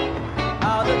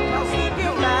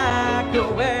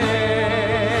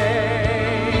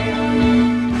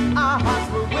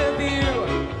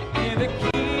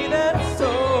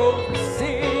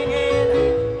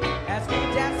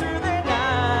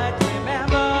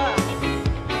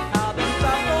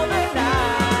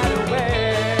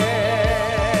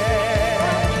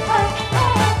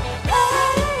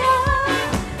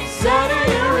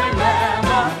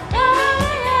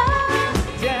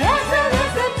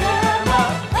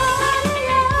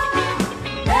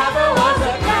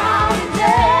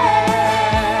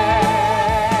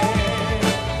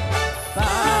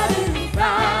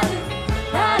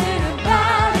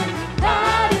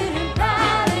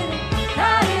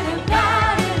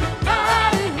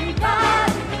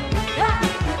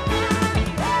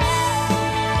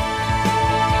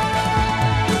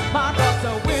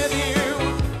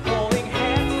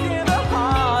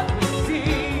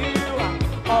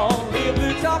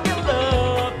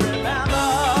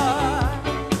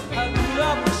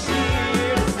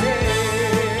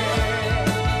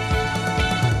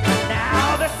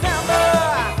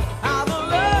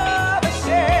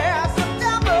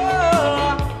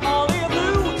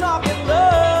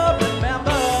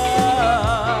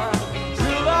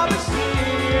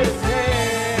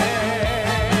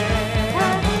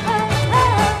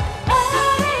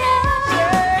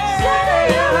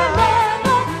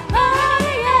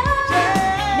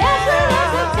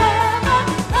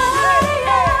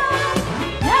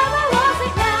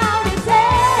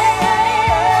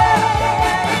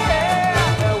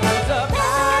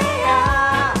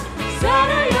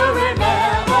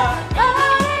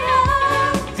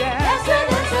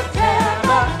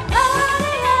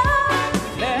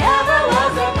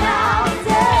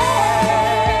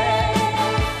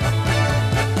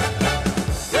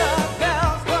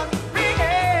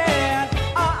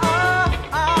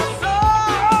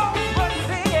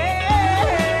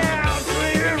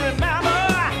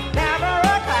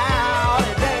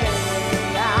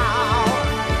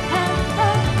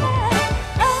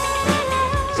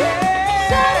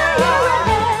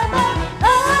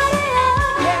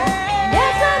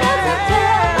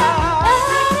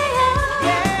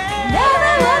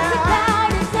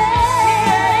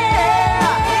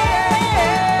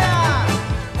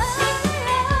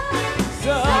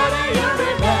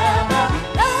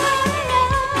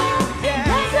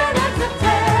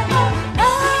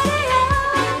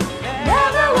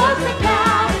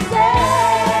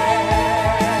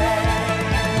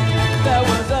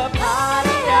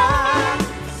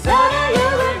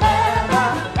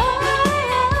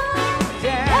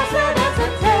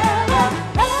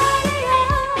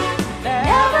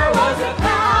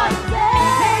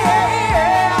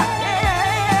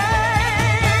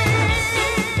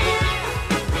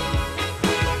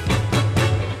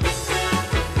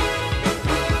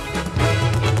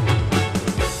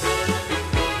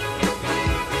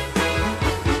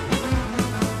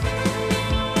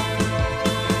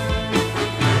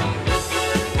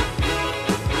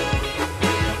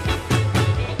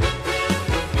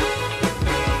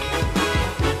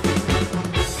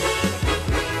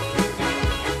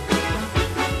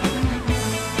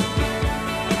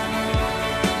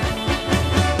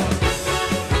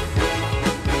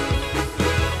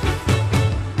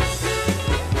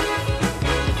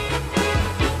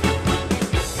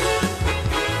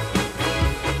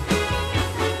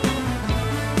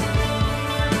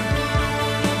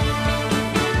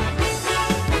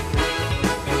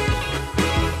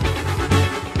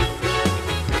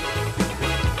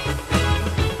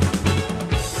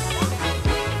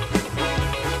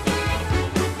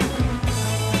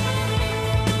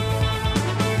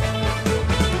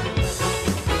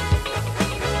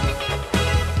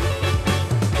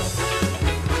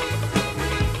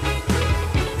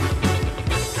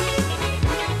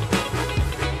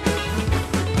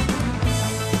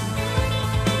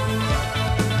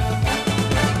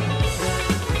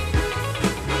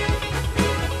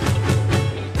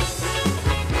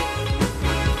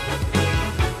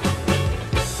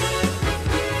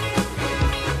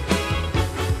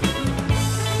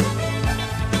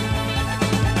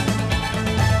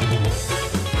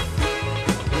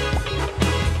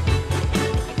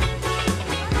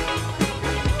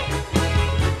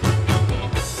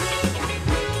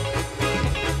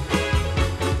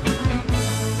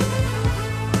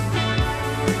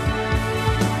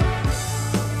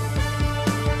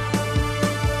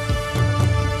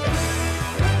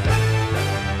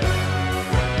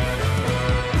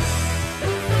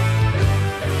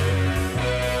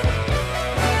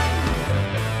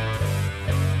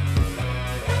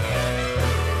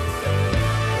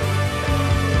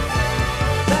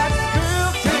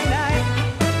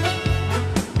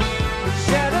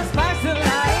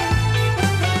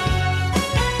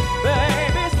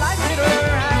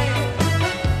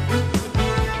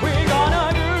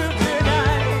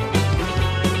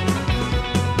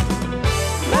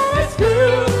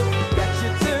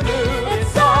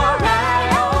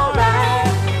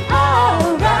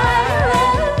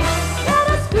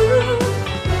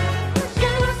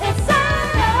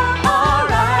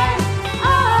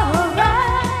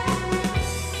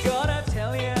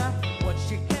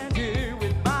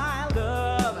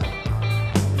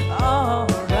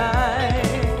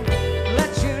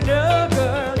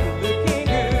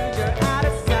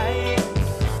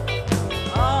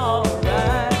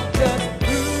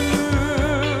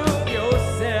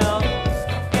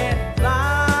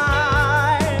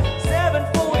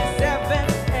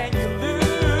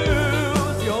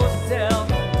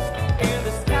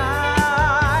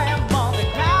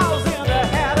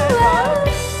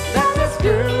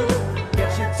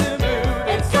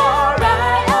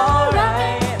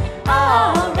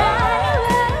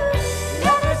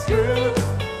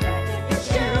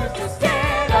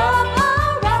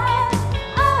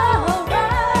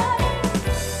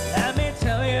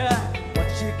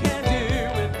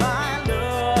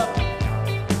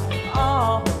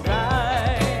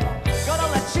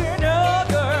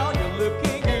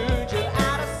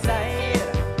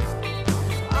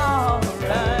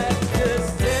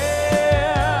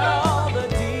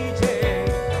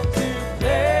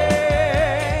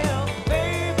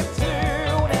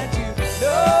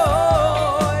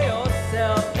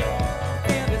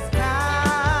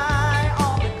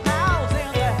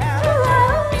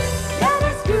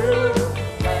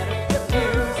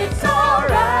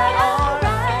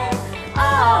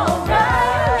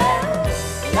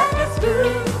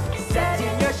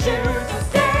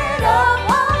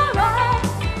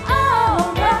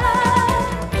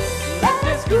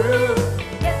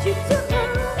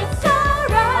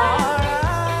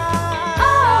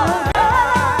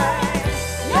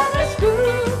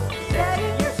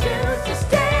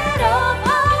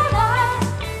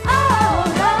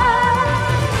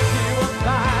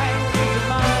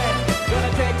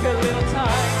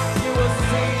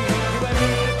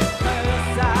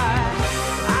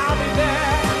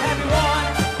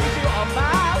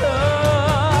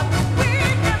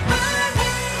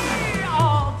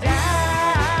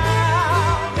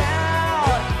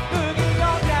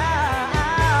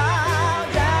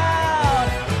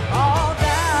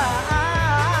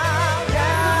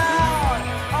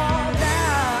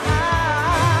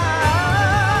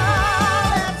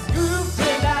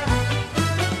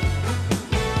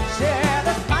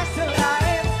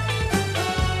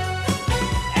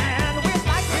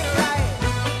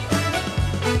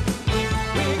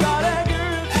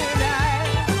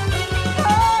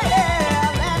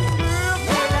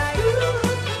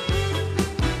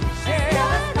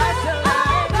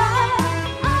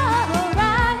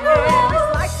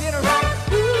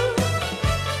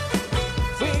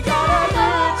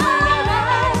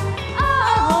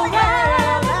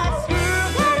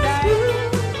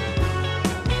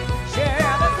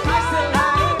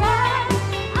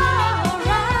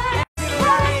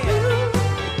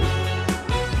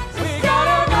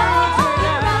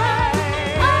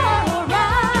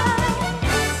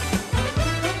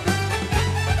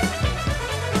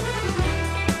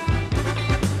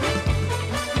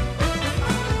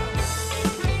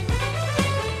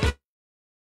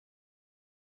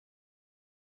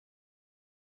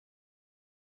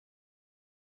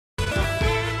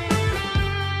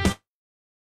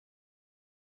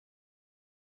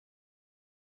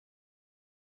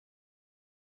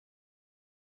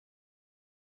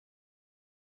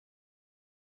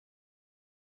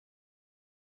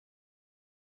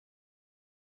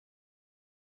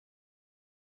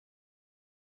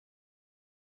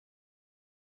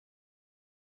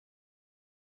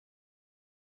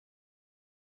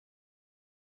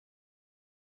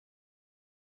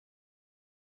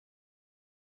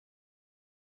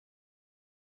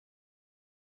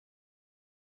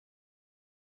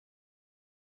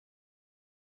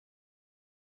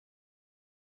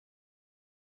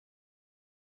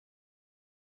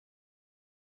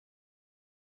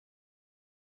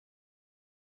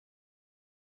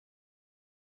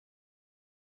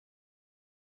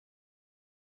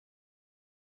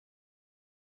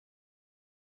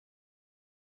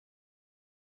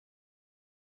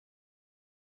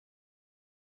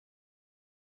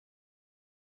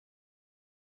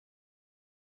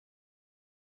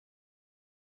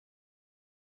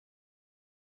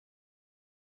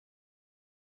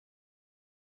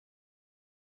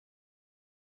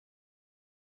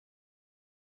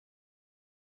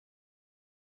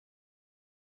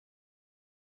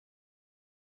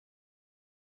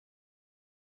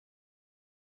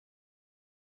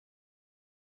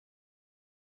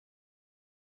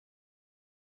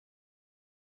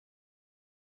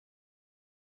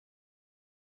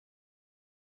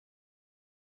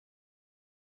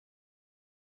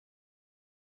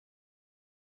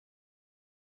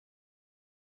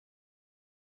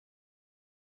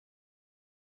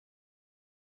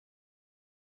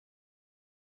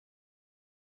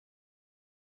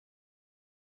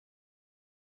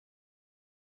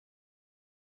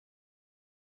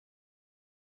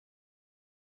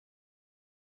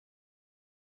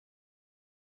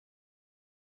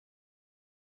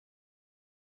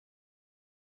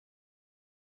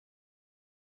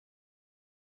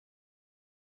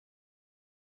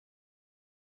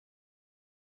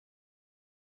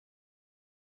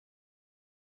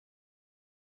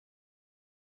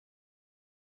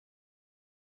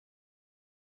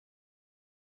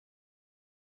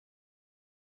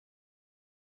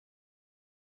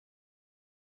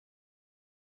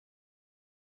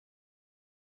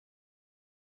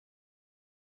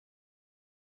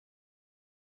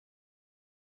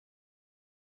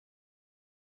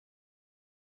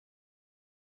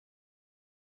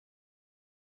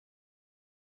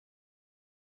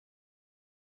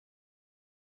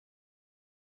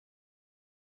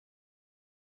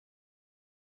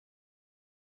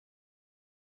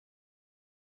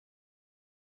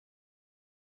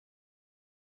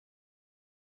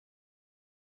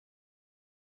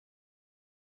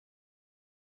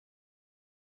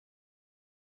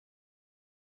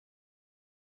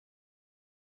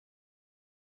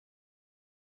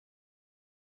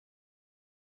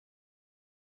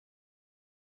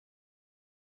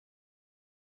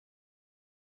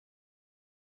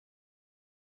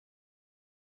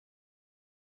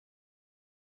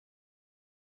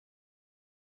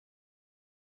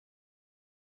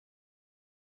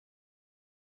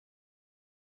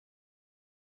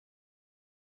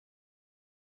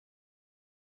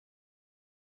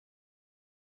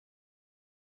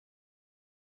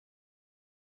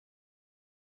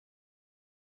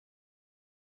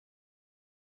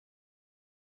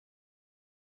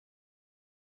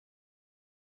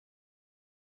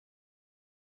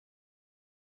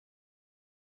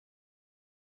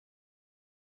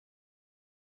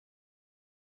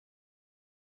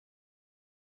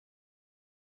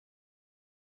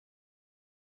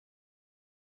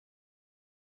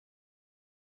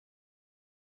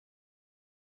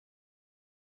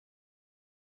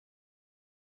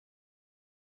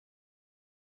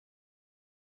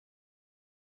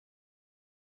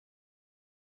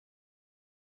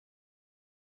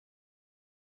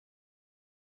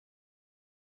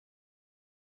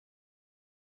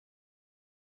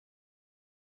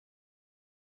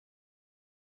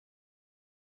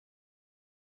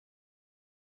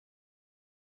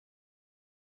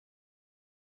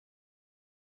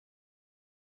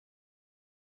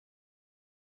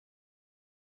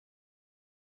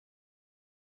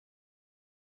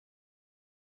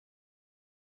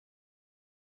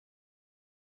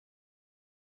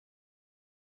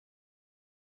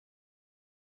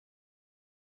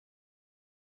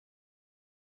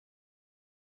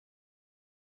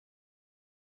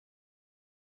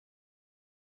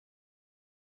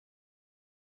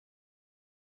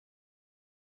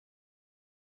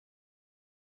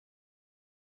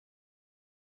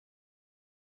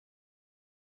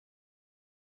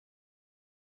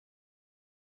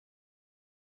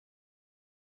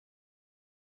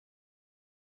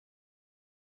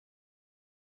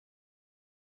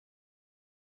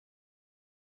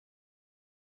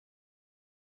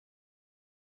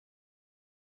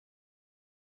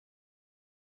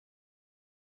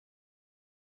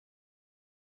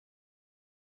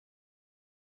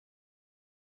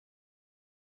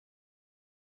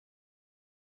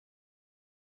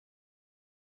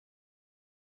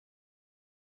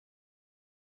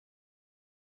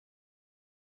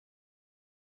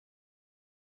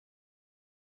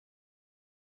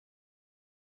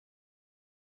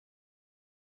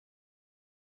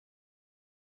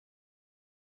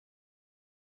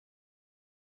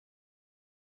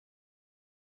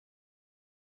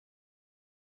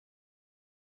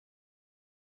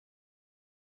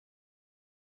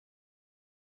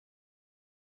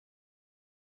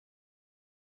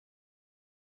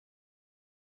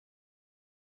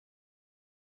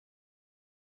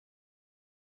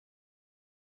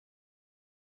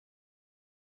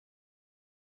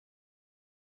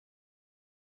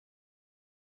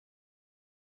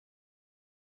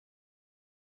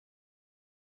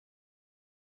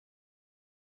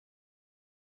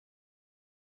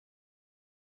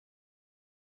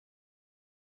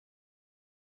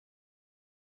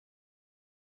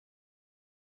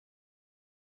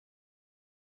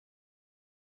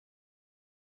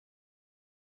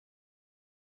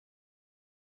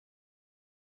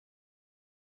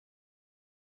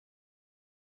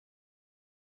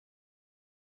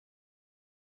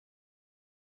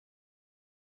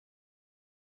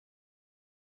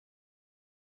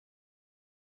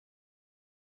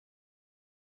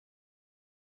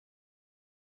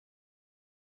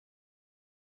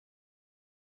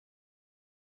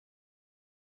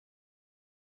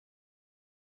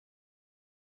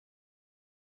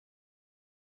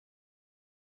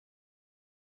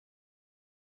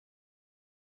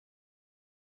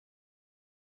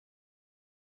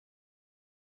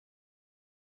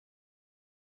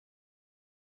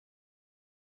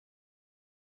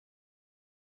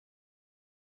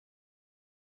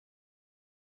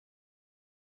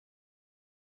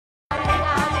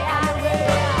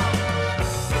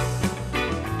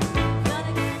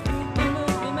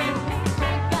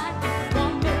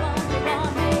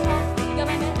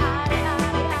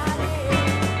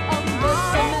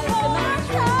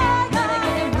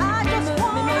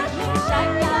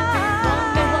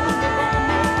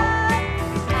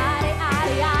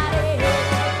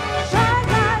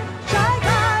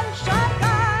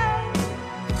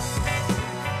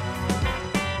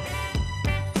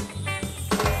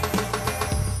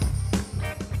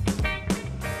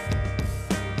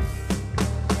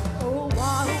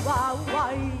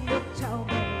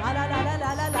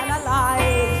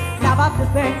 to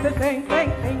think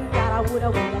that I woulda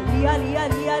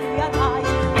realize.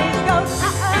 This goes,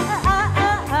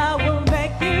 I will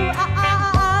make you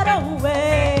out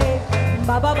away.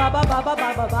 Bye bye bye bye bye bye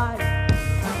bye bye bye.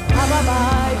 Bye bye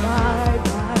bye bye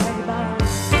bye bye.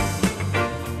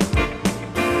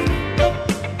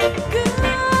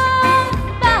 Goodbye.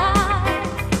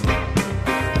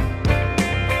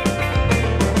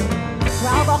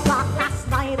 12 o'clock last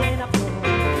night in a club,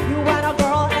 you and a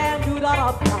girl and do that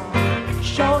up.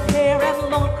 Short hair and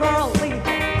long curly.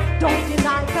 Don't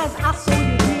deny, cause I saw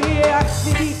you here.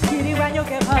 Me deep kitty when you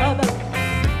give her the.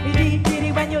 Me deep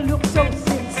kitty when you look so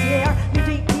sincere. Me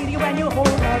deep kitty when you hold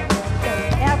her.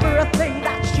 Everything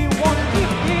that she wants to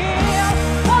hear.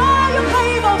 Why you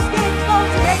play those games,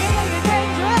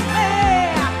 dangerously.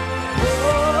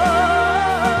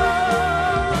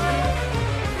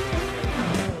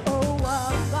 Oh,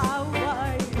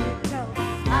 why you tell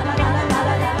la la la la la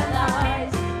la la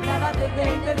lies? Never think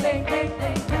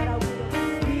that I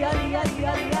will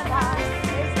realize.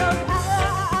 It's those I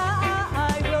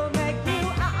will make you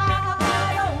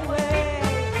out away.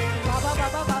 Ba ba ba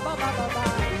ba ba ba ba ba ba.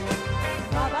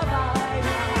 Ba ba ba ba.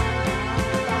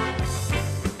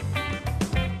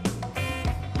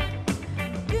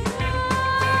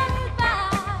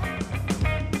 Goodbye.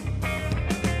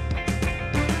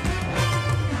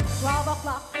 12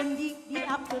 o'clock in the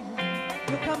afternoon,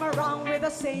 you come around with the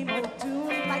same old tune,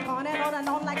 like on and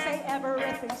on, like say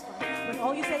everything's fine. When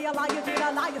all you say a lie, you do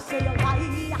a lie, you say a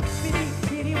lie.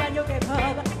 Pity when you give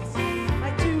her the kiss.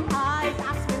 My two eyes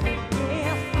ask me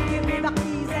yes, give me the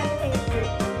keys and exit.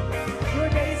 Your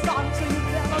day's gone, so you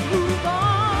better move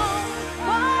on.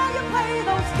 Why you play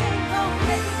those games, those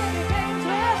games with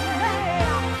me?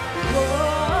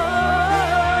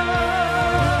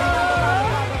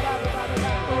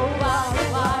 Oh, why?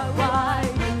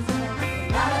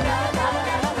 La la la la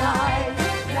la la la.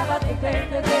 Never think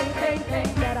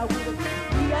that I would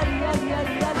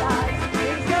realize.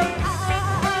 It's just I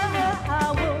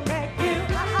will make you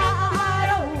out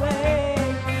away.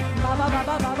 Ba ba ba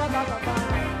ba ba ba ba ba ba.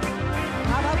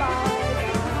 Ba ba ba.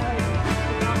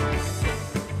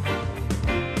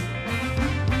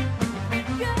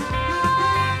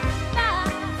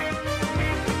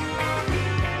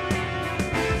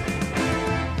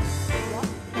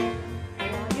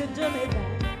 Why you do me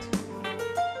that?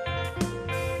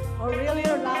 Or really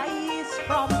lies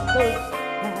from the head?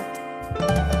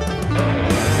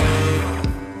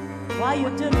 Why you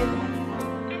do me that?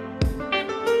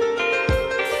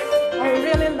 Or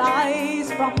really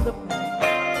lies from the head?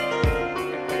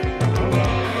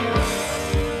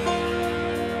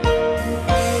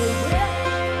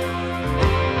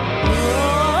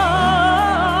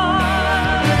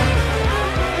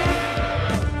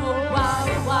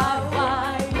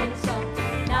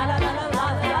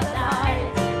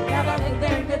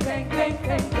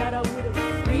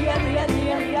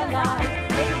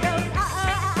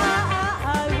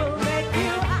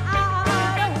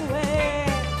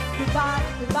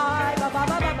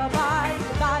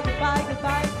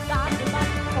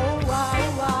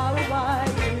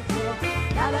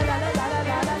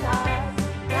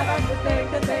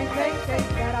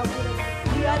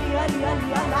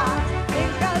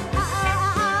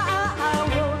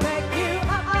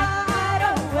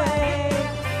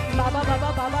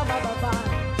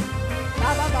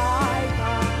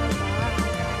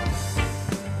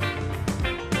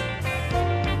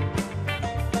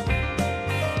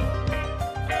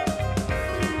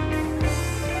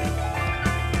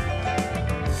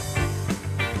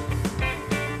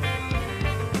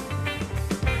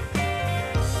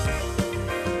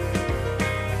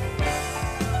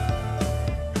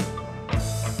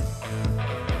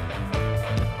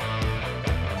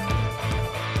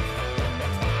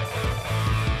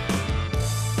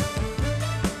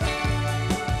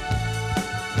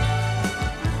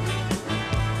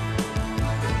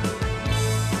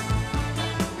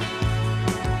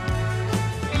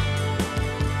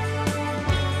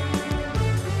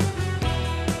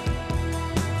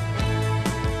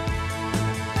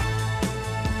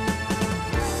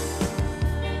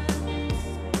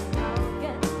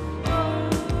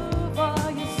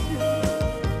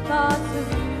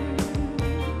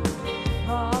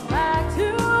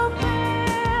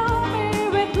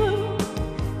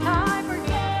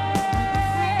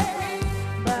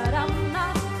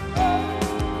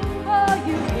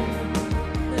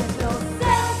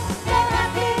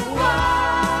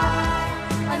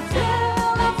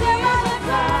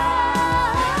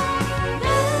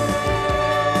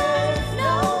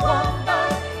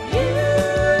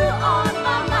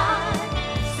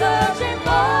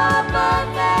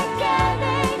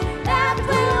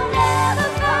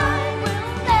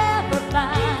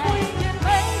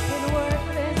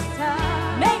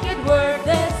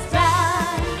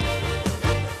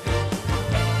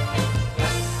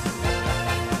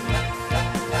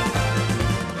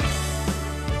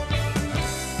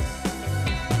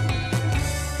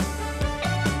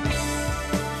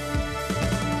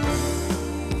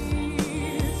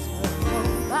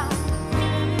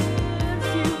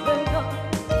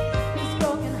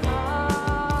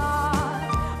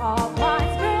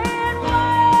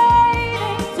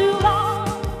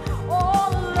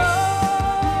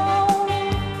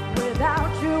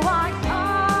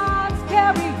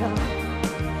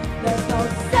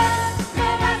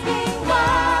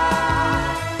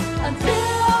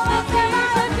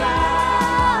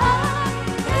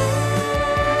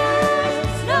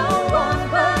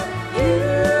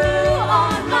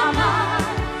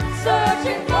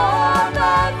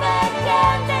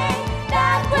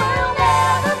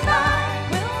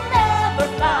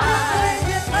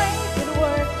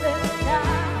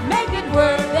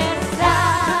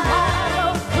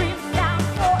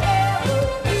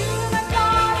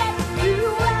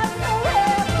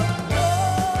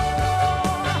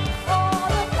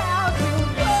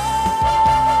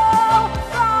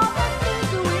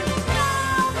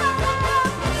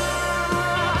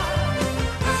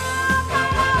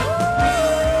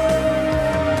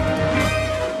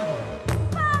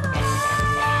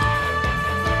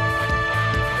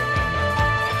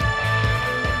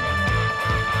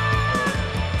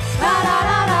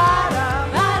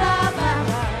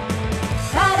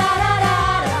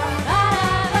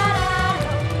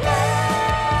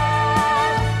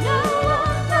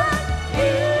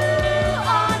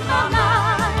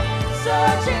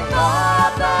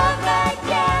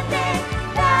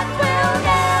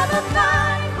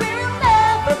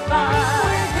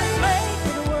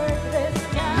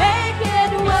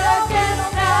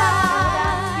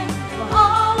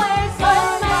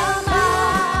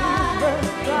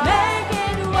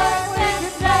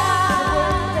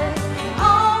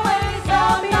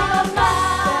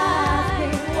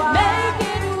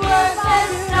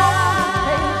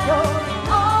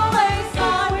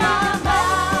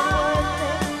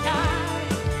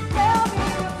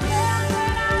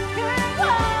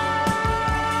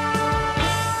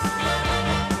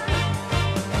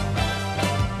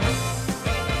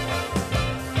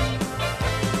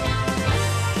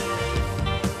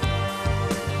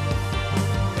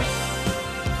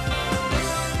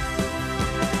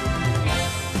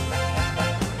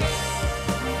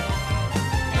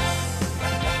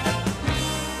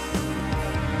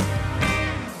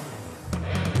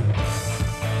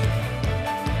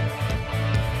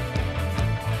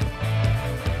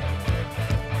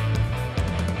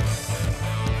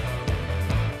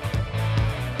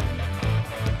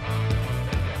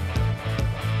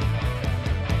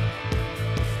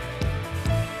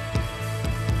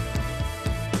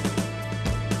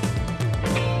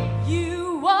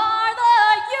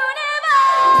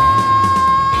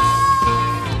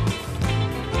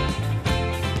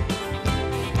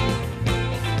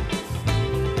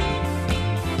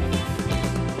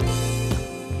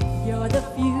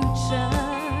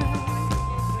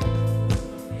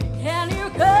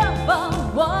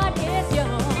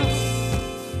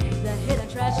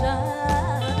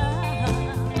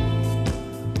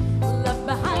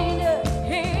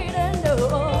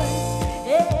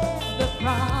 the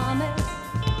promise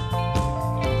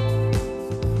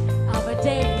of a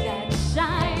day that's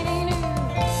shining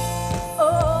new.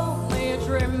 Only a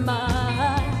dreamer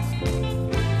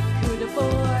could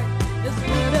afford this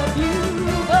good of you.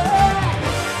 But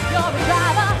you're a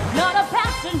driver, not a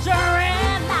passenger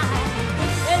in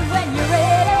life. And when you're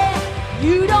ready,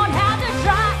 you don't have to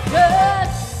try,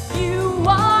 'cause you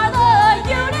are the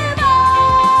universe.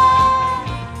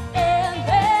 And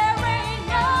there ain't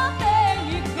nothing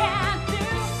you can't do.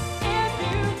 If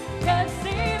you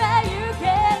conceive it, you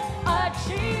can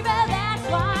achieve it. That's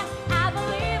why I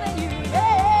believe in you.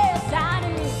 Yes, I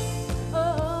do.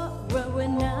 Oh, well, we're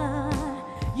not.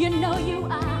 You know you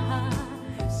are.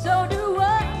 So do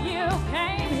what you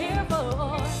came here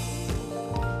for.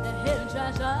 The hidden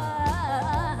treasure.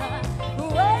 Oh,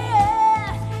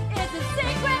 yeah. It's a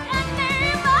secret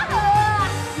enigma.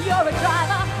 You're a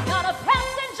driver, not a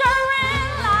passenger in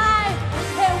life.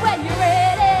 And when you're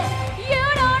ready, you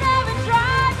don't have a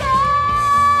driver.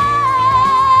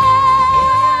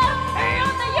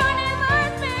 You're the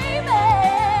universe, baby.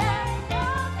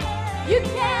 You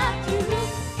can't do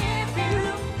if you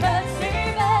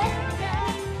conceive it.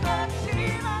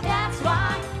 That's why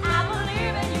I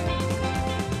believe in you.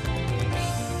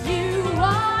 You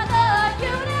are the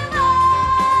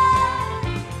universe,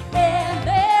 and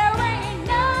there ain't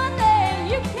nothing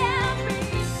you can't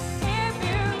reach. If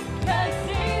you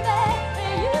conceive it,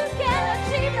 you can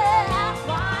achieve it. That's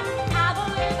why I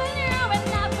believe in you, and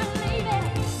I believe in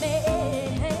me.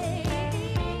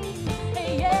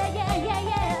 Yeah, yeah, yeah,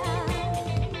 yeah.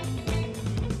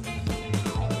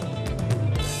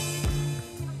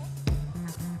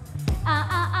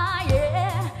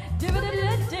 Yeah.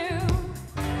 Do-do-do-do.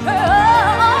 You're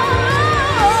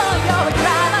a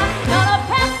driver, not a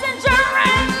passenger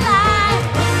in life.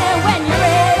 And when you're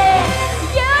ready,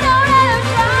 you don't have to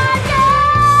drive.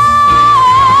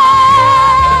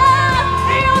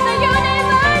 You're the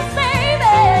universe,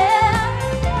 baby.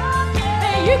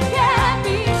 You can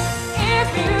be if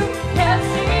you can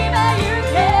see that you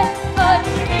can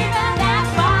achieve it.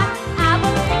 That's why I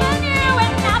believe in you,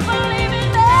 and I believe in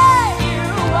me. You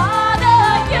are the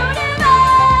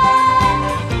universe,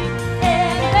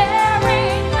 and there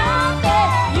ain't nothing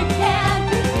you can't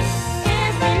do.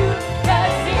 If you can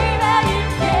see that you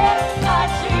can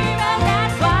achieve it.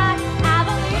 That's why I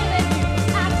believe in you.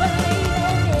 I believe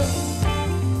in you.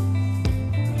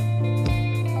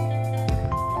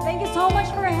 Thank you so much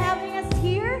for having us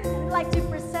here. I'd like to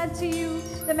present to you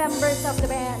the members of the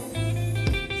band.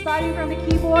 Starting from the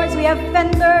keyboards, we have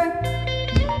Fender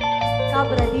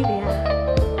Cabradilla.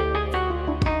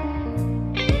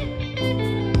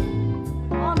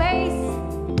 On bass,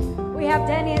 we have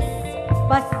Dennis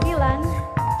Basilan.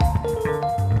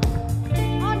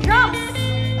 On drums,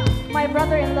 my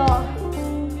brother-in-law,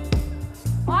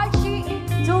 Archie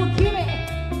Tulkime.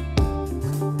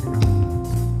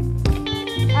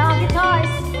 And on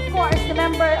guitars, of course, the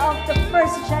member of the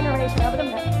first generation of the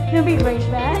mid-range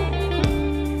band,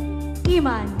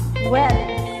 Emmanuel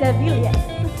Sevillas.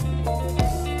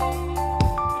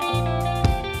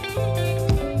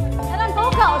 And on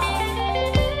vocals,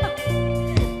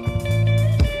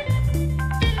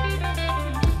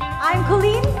 I'm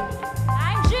Colleen.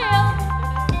 I'm Jill.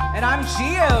 And I'm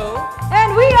Gio. And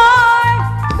we are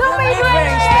the The Mid-Range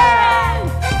Mid-Range Band.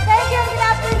 Thank you. Good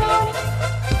afternoon.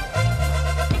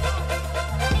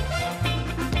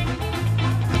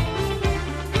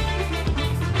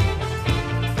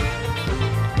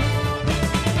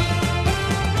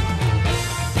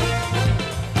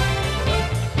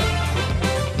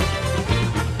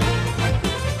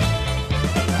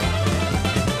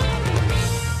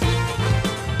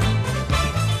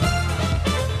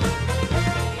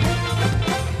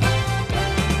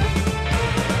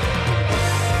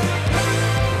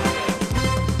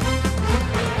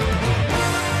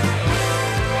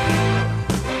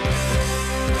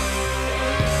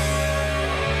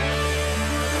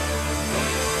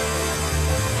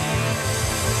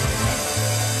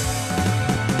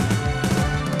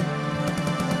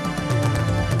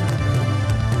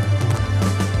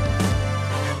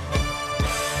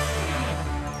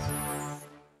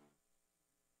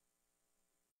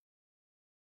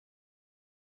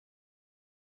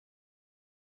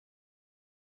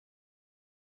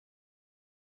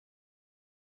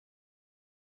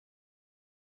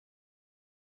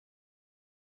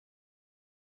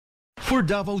 For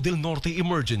Davao del Norte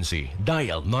emergency,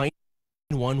 dial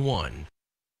 911.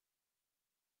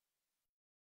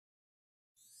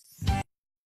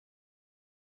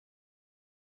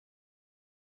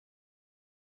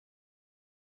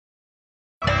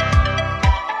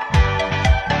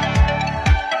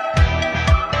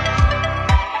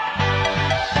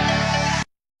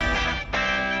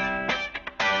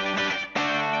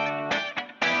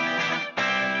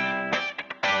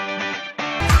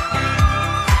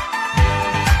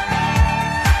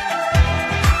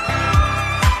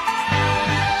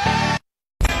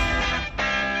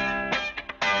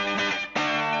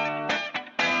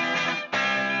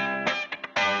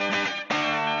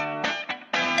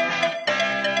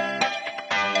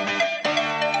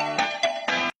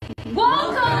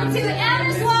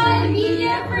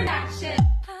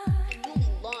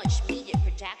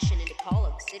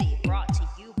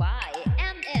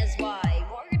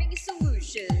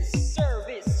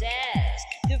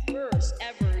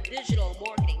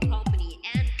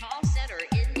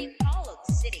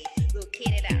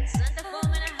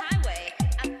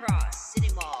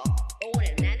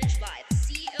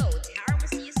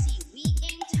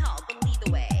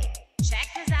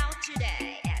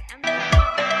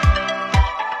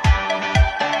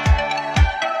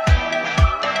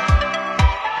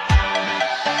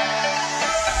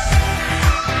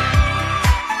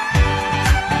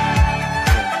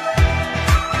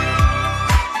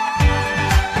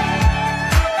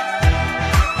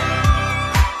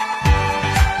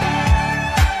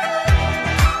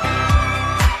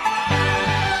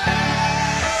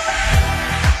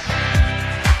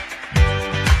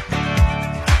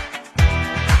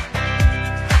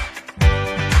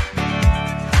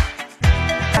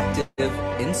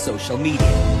 in social media.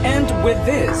 And with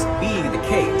this being the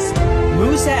case,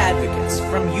 Musa advocates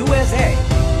from USA,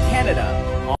 Canada,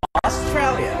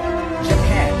 Australia,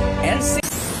 Japan, and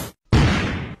Singapore,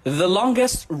 the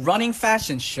longest running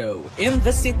fashion show in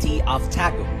the city of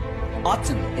Tagum,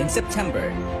 Autumn in September,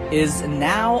 is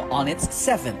now on its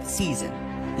 7th season.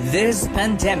 This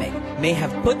pandemic may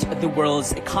have put the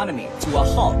world's economy to a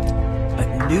halt,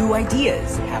 but new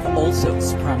ideas have also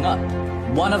sprung up.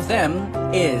 One of them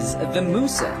is the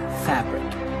Musa fabric,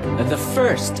 the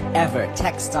first ever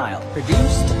textile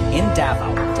produced in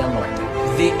Davao del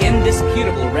Norte. The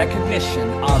indisputable recognition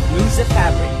of Musa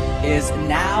fabric is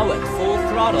now at full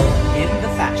throttle in the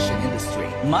fashion industry.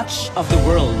 Much of the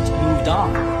world moved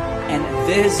on, and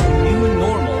this new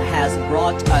normal has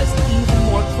brought us even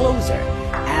more closer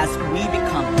as we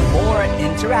become more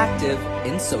interactive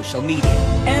in social media.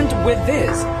 And with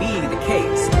this being the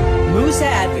case, Musa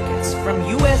advocates from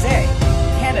USA,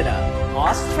 Canada,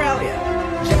 Australia,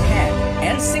 Japan,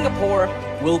 and Singapore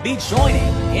will be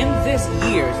joining in this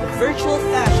year's virtual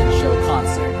fashion show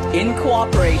concert in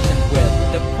cooperation with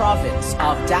the province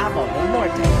of Davao del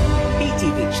Norte,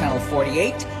 PTV Channel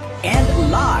 48,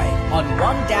 and live on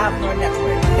One Davnor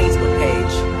Network Facebook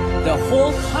page. The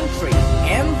whole country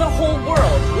and the whole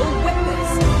world will witness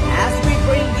as we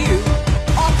bring you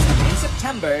Autumn in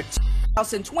September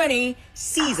 2020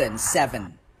 Season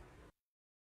 7.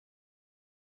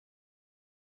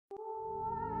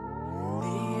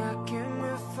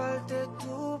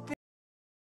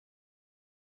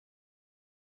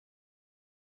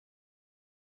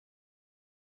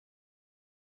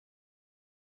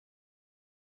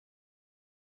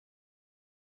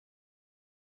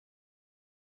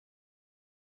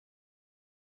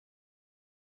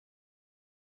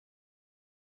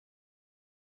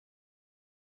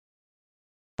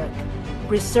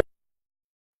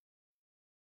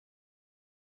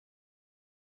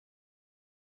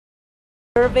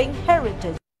 Preserving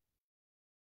heritage.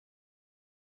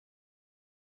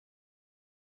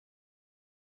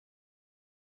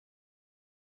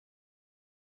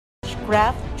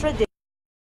 Craft traditions.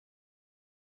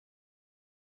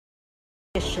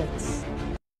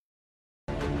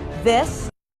 This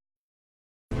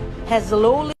has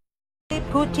slowly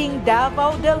putting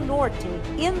Davao del Norte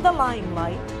in the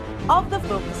limelight of the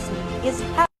focus is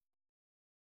happy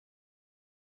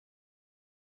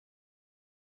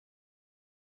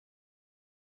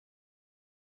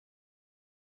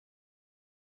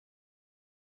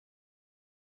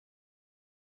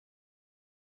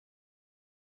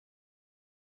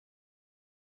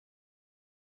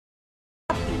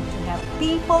to have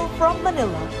people from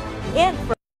Manila and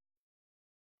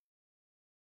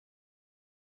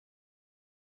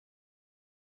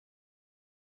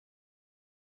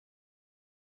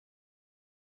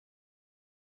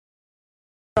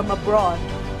from abroad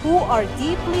who are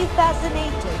deeply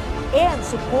fascinated and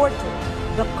supported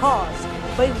the cause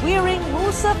by wearing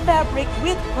Musa fabric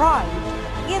with pride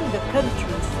in the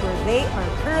countries where they are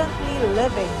currently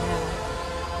living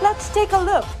now. Let's take a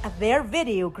look at their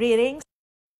video greetings.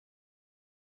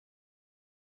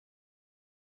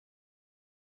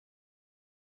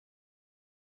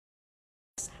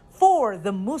 For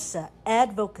the Musa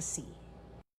advocacy.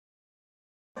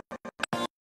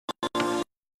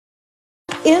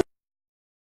 In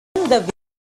the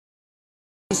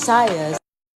Visayas,